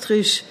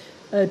Maastricht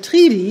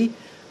Treaty,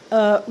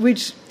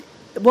 which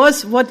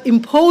was what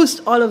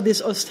imposed all of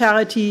this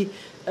austerity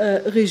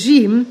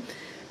regime.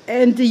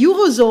 And the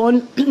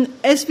Eurozone,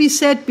 as we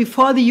said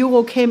before the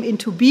euro came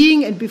into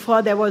being and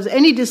before there was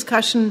any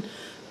discussion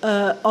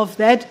of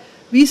that,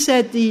 we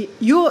said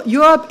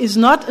Europe is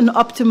not an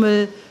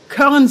optimal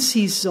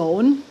currency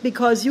zone,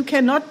 because you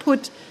cannot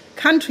put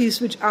countries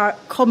which are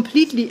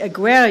completely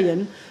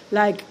agrarian,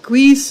 like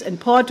Greece and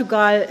Portugal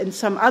and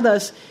some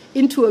others,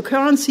 into a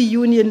currency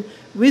union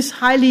with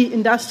highly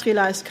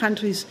industrialized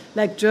countries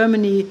like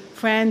Germany,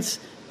 France,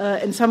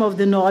 and some of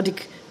the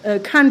Nordic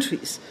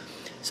countries.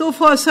 So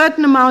for a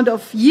certain amount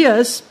of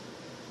years,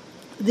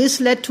 this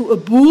led to a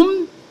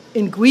boom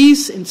in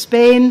Greece, in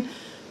Spain,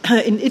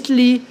 in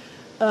Italy,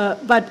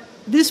 but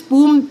this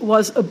boom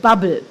was a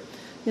bubble.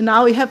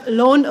 Now we have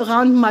alone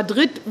around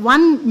Madrid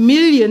 1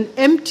 million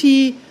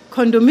empty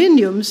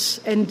condominiums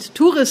and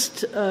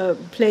tourist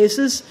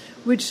places,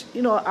 which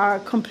are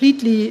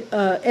completely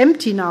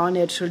empty now,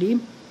 naturally.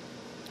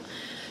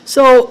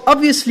 So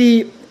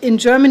obviously in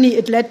Germany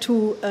it led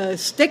to a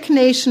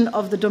stagnation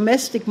of the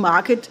domestic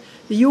market.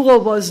 The euro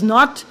was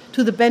not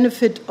to the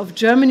benefit of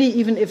Germany,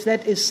 even if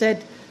that is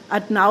said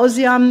ad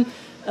nauseam.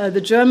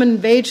 The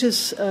German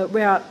wages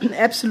were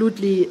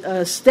absolutely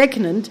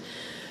stagnant.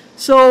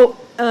 So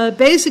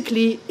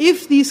basically,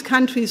 if these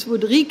countries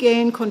would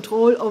regain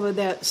control over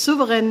their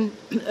sovereign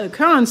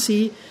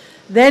currency,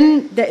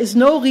 then there is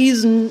no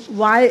reason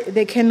why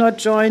they cannot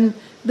join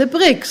the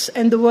BRICS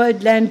and the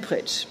World Land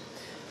Bridge.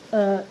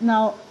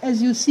 Now,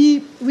 as you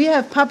see, we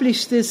have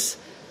published this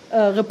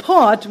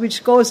report,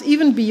 which goes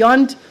even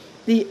beyond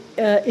the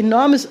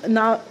enormous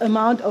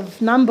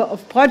number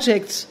of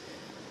projects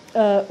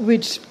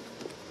which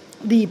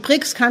the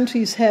BRICS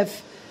countries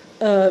have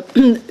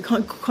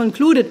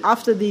concluded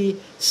after the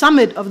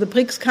summit of the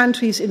BRICS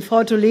countries in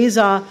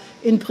Fortaleza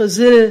in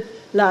Brazil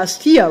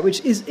last year,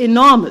 which is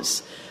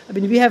enormous. I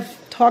mean, we have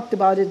talked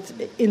about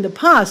it in the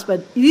past,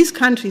 but these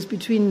countries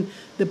between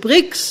the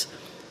BRICS,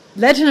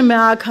 Latin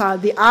America,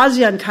 the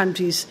ASEAN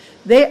countries,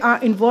 they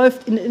are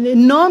involved in an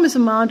enormous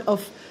amount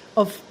of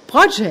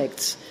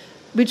projects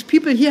which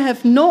people here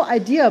have no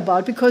idea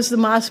about because the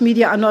mass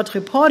media are not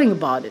reporting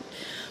about it.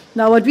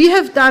 Now, what we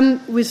have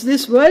done with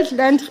this World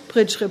Land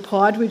Bridge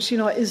report, which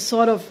is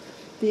sort of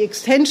the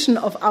extension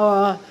of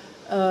our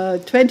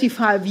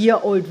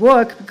 25-year-old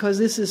work, because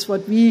this is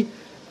what we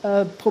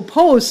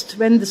proposed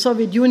when the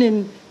Soviet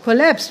Union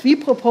collapsed. We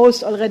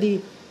proposed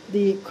already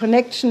the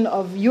connection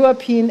of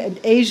European and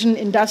Asian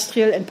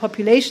industrial and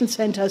population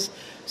centers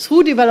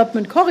through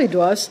development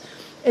corridors,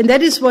 and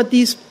that is what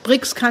these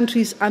BRICS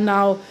countries are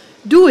now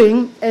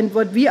doing. And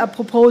what we are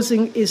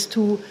proposing is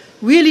to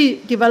really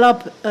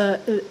develop a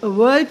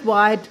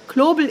worldwide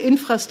global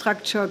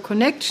infrastructure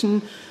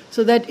connection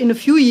so that in a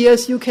few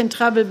years you can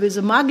travel with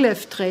a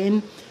maglev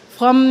train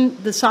from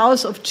the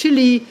south of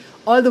Chile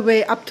all the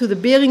way up to the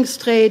Bering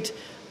Strait,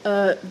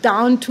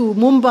 down to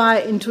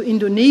Mumbai, into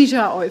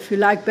Indonesia, or if you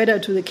like better,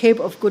 to the Cape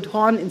of Good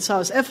Hope in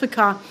South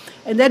Africa.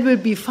 And that will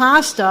be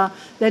faster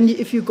than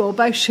if you go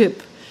by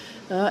ship.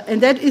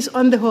 And that is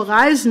on the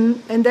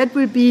horizon, and that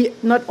will be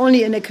not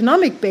only an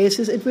economic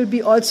basis, it will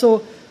be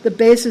also the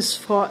basis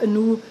for a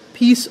new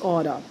peace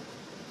order.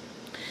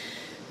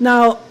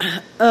 Now,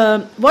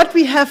 what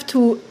we have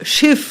to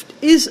shift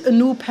is a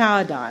new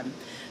paradigm.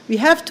 We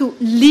have to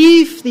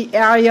leave the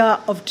area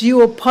of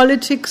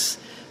geopolitics,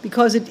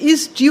 because it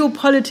is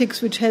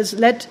geopolitics which has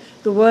led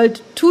the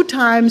world 2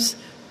 times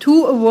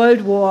to a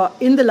world war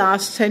in the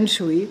last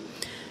century.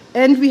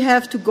 And we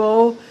have to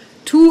go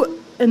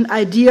to an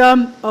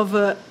idea of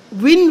a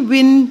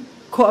win-win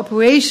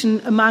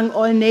cooperation among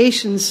all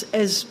nations,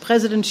 as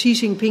President Xi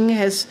Jinping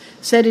has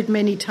said it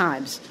many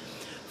times.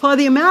 For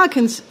the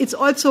Americans, it's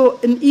also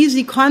an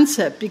easy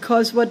concept,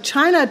 because what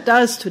China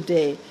does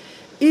today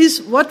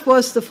is what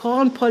was the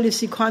foreign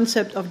policy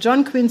concept of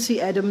John Quincy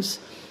Adams,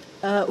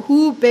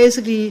 who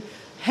basically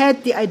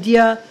had the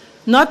idea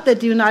not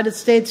that the United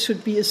States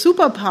should be a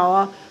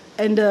superpower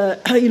and a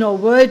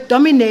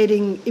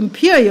world-dominating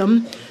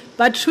imperium,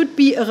 but should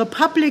be a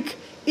republic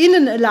in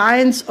an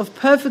alliance of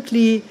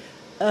perfectly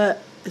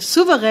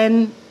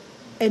sovereign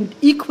and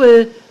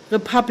equal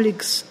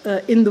republics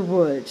in the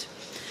world.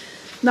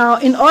 Now,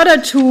 in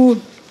order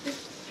to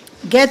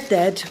get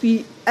that,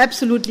 we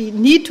absolutely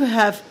need to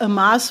have a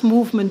mass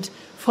movement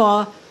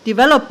for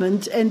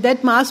development, and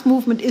that mass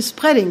movement is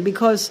spreading,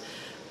 because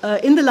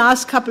in the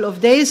last couple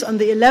of days, on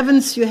the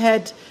 11th, you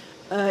had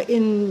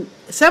in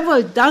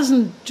several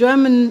dozen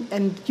German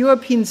and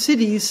European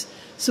cities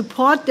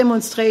support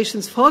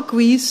demonstrations for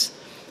Greece.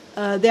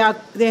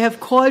 They have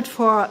called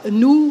for a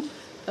new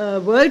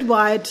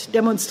worldwide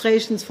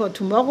demonstrations for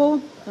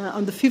tomorrow,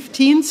 on the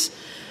 15th.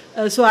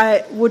 So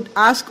I would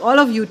ask all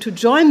of you to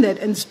join that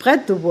and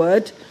spread the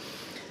word.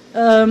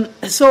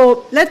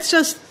 So let's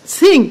just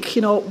think,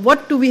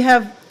 what do we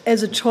have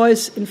as a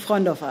choice in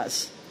front of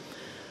us?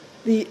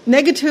 The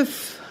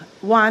negative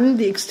one,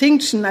 the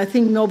extinction, I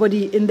think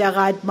nobody in their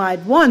right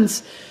mind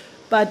wants,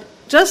 but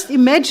just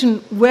imagine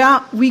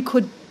where we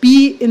could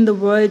be in the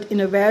world in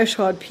a very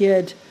short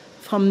period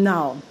from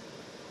now.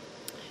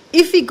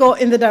 If we go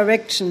in the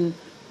direction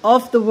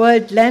of the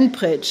world land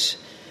bridge,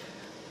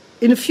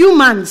 in a few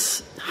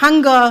months,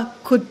 hunger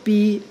could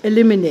be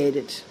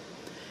eliminated.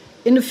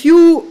 In a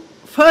few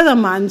further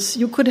months,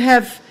 you could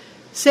have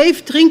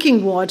safe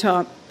drinking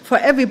water for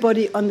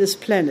everybody on this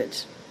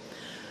planet.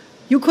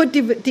 You could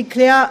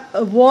declare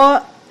a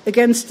war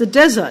against the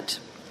desert,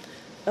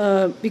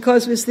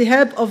 because with the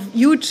help of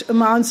huge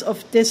amounts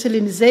of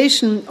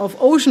desalination of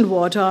ocean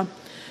water,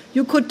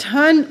 you could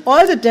turn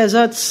all the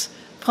deserts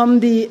from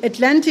the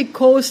Atlantic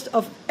coast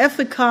of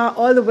Africa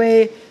all the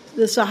way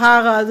the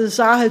Sahara, the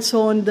Sahel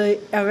zone, the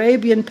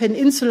Arabian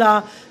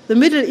Peninsula, the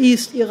Middle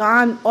East,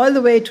 Iran, all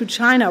the way to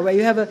China, where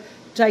you have a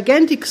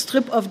gigantic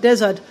strip of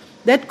desert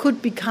that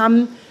could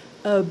become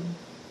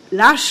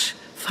lush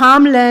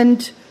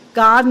farmland,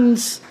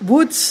 gardens,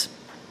 woods.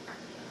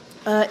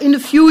 In a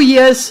few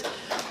years,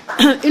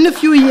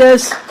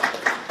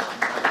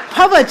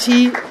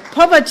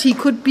 poverty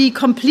could be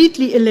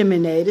completely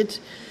eliminated,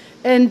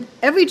 and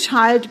every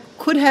child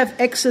could have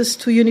access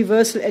to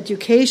universal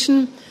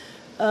education.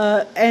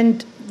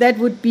 And that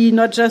would be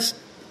not just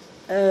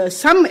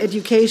some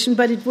education,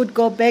 but it would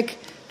go back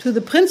to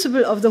the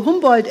principle of the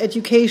Humboldt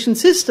education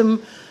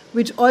system,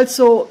 which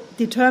also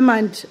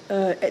determined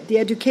the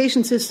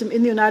education system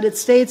in the United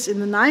States in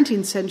the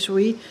 19th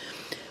century,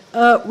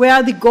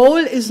 where the goal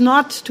is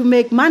not to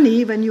make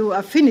money when you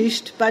are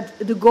finished, but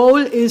the goal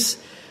is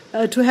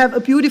to have a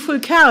beautiful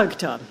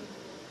character.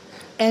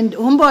 And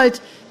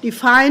Humboldt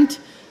defined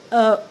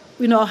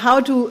how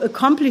to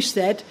accomplish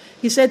that.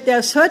 He said there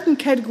are certain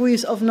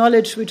categories of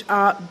knowledge which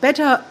are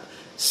better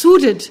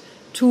suited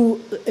to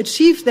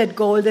achieve that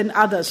goal than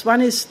others.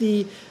 One is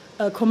the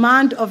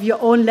command of your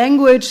own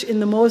language in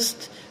the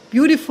most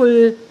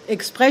beautiful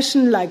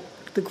expression, like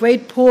the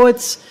great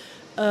poets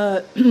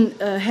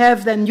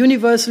have then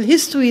universal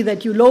history,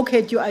 that you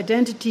locate your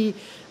identity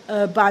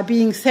by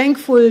being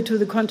thankful to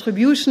the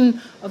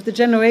contribution of the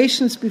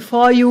generations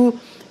before you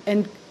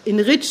and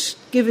enrich,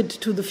 give it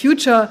to the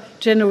future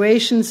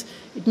generations.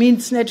 It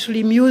means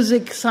naturally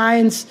music,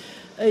 science,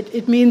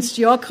 it means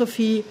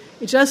geography.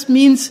 It just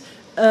means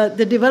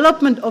the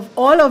development of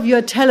all of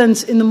your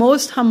talents in the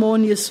most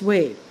harmonious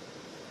way.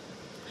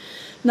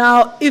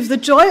 Now, if the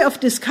joy of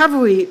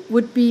discovery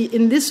would be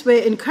in this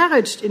way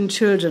encouraged in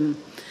children,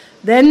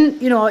 then,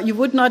 you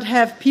would not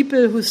have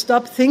people who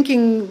stop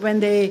thinking when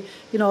they,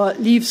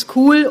 leave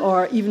school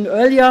or even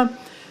earlier,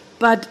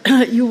 but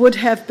you would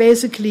have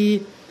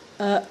basically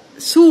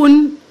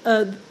soon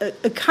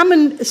a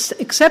common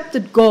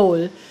accepted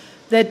goal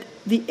that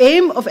the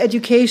aim of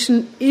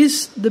education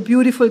is the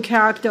beautiful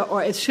character,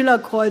 or as Schiller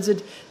calls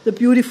it, the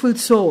beautiful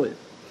soul.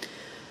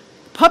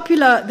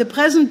 The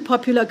present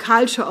popular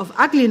culture of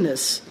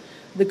ugliness,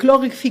 the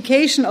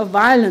glorification of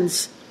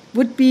violence,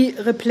 would be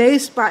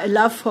replaced by a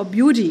love for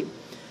beauty,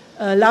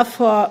 a love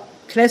for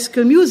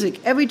classical music.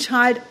 Every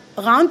child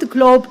around the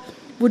globe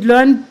would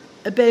learn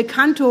a bel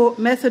canto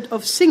method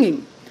of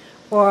singing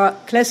or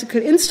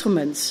classical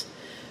instruments.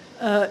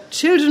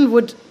 Children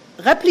would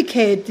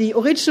replicate the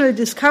original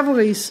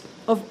discoveries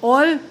of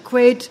all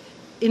great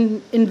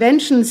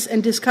inventions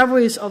and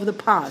discoveries of the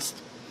past.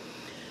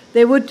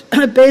 They would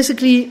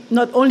basically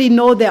not only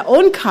know their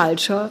own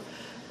culture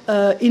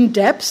in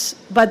depth,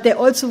 but they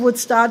also would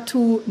start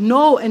to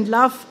know and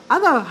love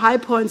other high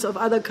points of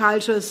other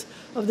cultures,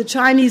 of the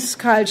Chinese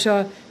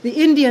culture, the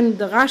Indian,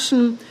 the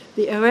Russian,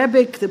 the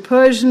Arabic, the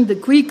Persian, the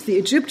Greek, the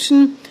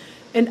Egyptian.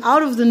 And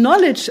out of the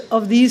knowledge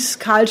of these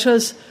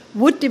cultures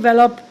would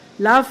develop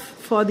love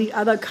for the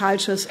other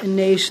cultures and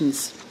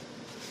nations.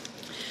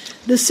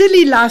 The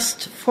silly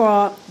lust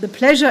for the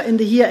pleasure in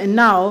the here and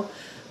now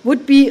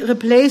would be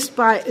replaced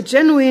by a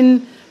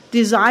genuine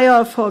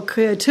desire for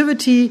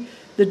creativity,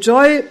 the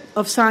joy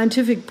of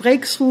scientific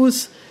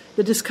breakthroughs,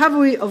 the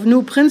discovery of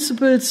new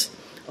principles,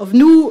 of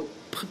new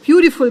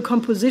beautiful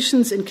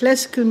compositions in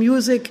classical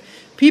music.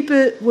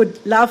 People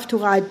would love to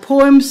write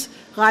poems,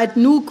 write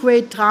new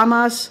great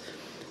dramas,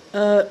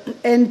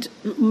 and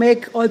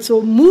make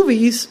also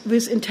movies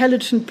with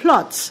intelligent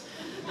plots,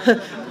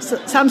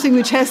 something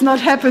which has not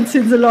happened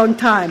since a long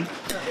time.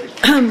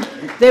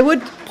 They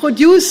would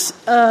produce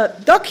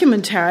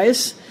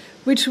documentaries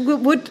which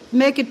would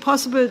make it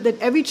possible that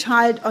every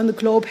child on the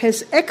globe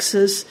has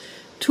access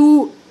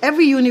to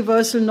every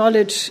universal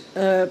knowledge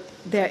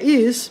there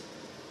is,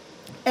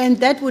 and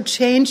that would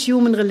change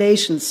human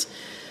relations.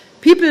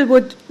 People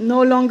would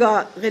no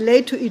longer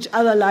relate to each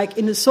other like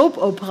in a soap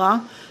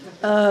opera,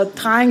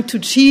 trying to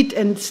cheat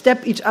and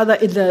stab each other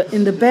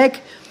in the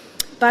back,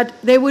 but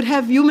they would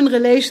have human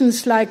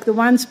relations like the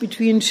ones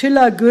between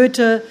Schiller,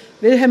 Goethe,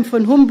 Wilhelm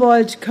von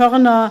Humboldt,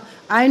 Körner,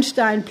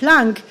 Einstein,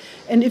 Planck.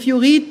 And if you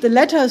read the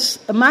letters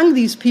among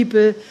these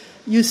people,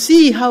 you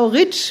see how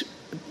rich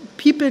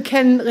people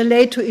can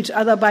relate to each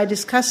other by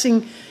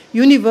discussing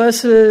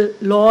universal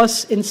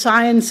laws in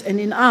science and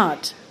in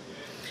art.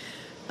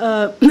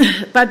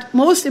 But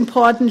most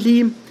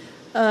importantly,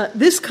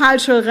 this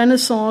cultural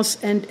renaissance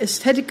and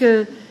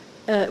aesthetical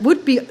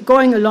would be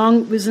going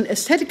along with an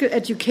aesthetical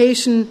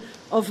education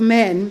of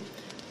men,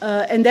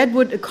 and that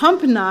would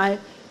accompany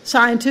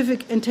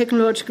scientific and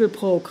technological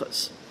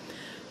progress.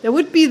 There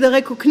would be the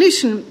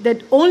recognition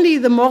that only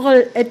the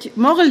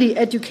morally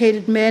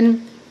educated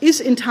man is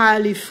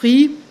entirely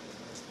free,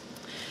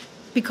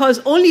 because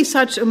only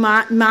such a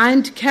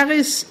mind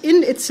carries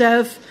in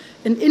itself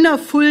an inner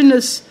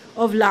fullness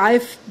of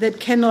life that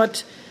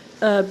cannot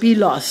be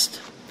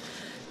lost.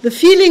 The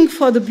feeling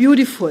for the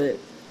beautiful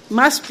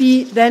must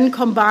be then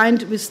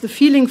combined with the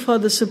feeling for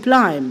the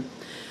sublime,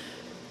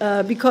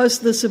 because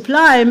the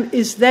sublime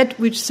is that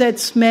which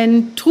sets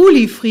men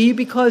truly free,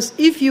 because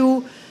if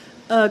you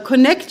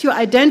connect your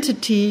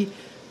identity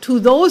to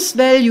those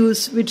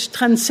values which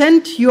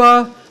transcend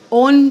your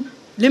own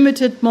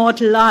limited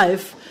mortal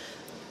life,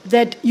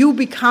 that you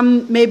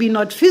become maybe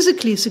not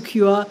physically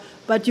secure,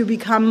 but you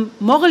become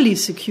morally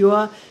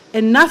secure,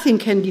 and nothing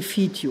can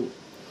defeat you.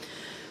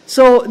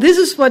 So this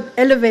is what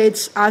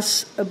elevates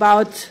us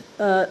about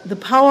the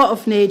power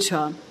of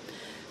nature,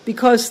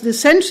 because the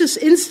sensuous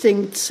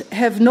instincts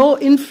have no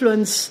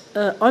influence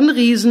on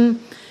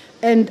reason,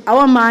 and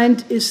our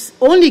mind is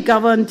only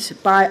governed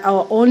by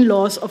our own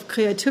laws of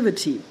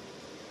creativity.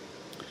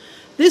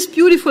 This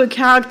beautiful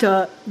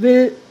character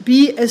will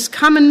be as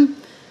common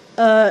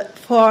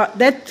for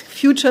that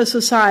future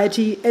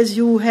society as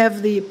you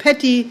have the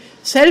petty,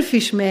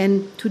 selfish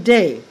man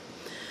today.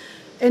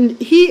 And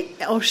he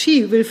or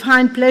she will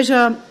find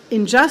pleasure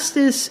in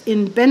justice,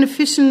 in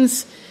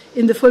beneficence,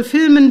 in the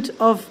fulfillment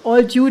of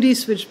all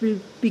duties, which will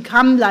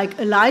become like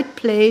a light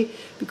play,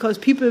 because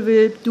people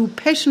will do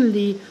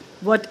passionately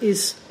what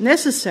is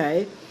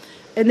necessary,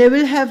 and they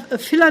will have a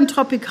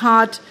philanthropic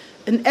heart,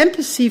 an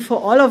empathy for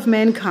all of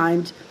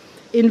mankind,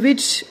 in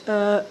which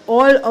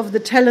all of the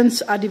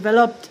talents are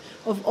developed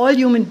of all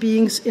human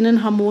beings in an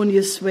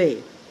harmonious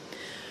way.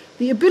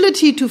 The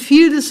ability to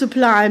feel the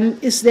sublime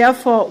is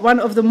therefore one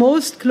of the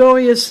most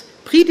glorious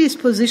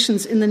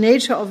predispositions in the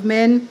nature of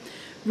man,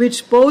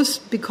 which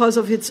both because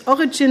of its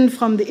origin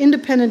from the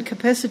independent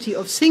capacity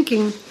of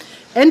thinking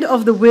and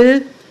of the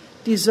will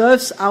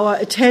deserves our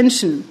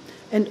attention,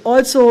 and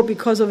also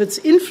because of its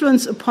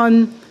influence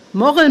upon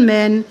moral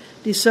man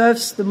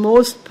deserves the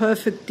most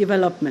perfect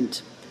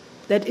development.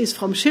 That is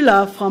from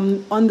Schiller,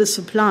 from On the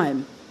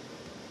Sublime.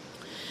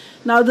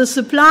 Now, the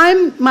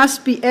sublime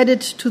must be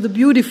added to the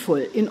beautiful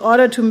in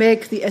order to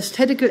make the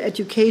aesthetical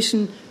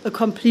education a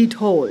complete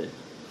whole.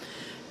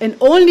 And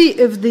only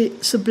if the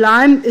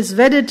sublime is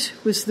wedded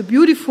with the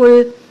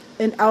beautiful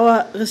and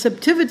our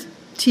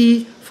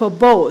receptivity for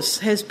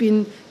both has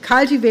been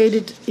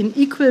cultivated in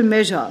equal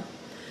measure,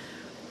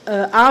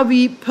 are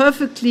we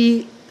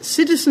perfectly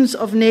citizens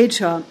of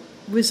nature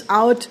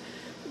without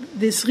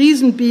this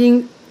reason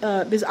being,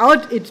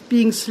 without it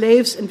being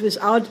slaves, and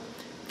without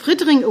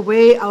frittering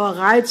away our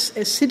rights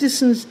as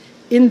citizens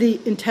in the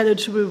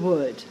intelligible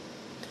world.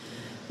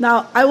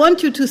 Now, I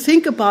want you to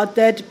think about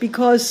that,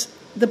 because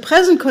the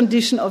present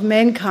condition of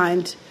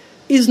mankind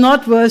is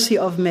not worthy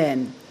of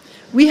man.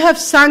 We have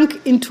sunk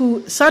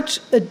into such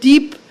a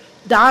deep,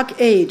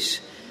 dark age.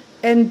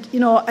 And,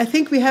 I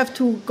think we have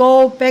to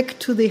go back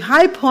to the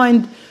high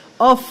points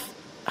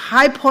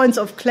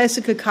of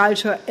classical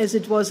culture as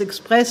it was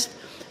expressed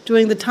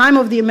during the time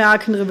of the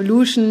American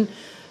Revolution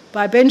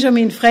by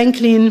Benjamin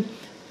Franklin,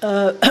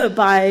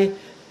 by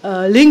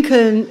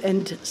Lincoln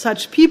and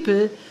such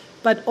people,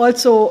 but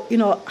also,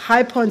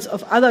 high points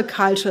of other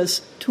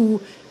cultures,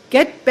 to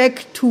get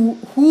back to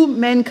who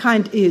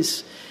mankind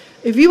is.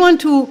 If we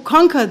want to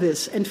conquer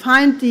this and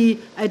find the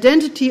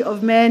identity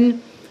of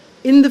man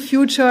in the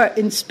future,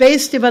 in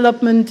space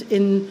development,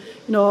 in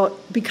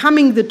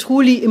becoming the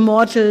truly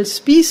immortal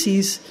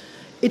species,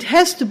 it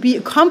has to be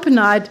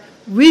accompanied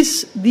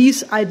with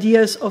these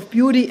ideas of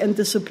beauty and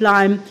the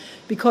sublime,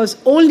 because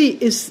only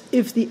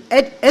if the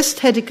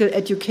aesthetical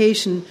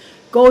education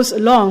goes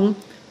along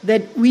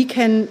that we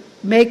can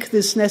make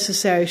this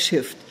necessary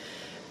shift.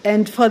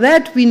 And for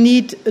that we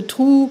need a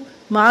true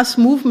mass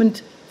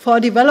movement for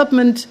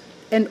development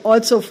and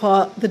also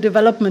for the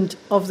development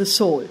of the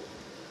soul.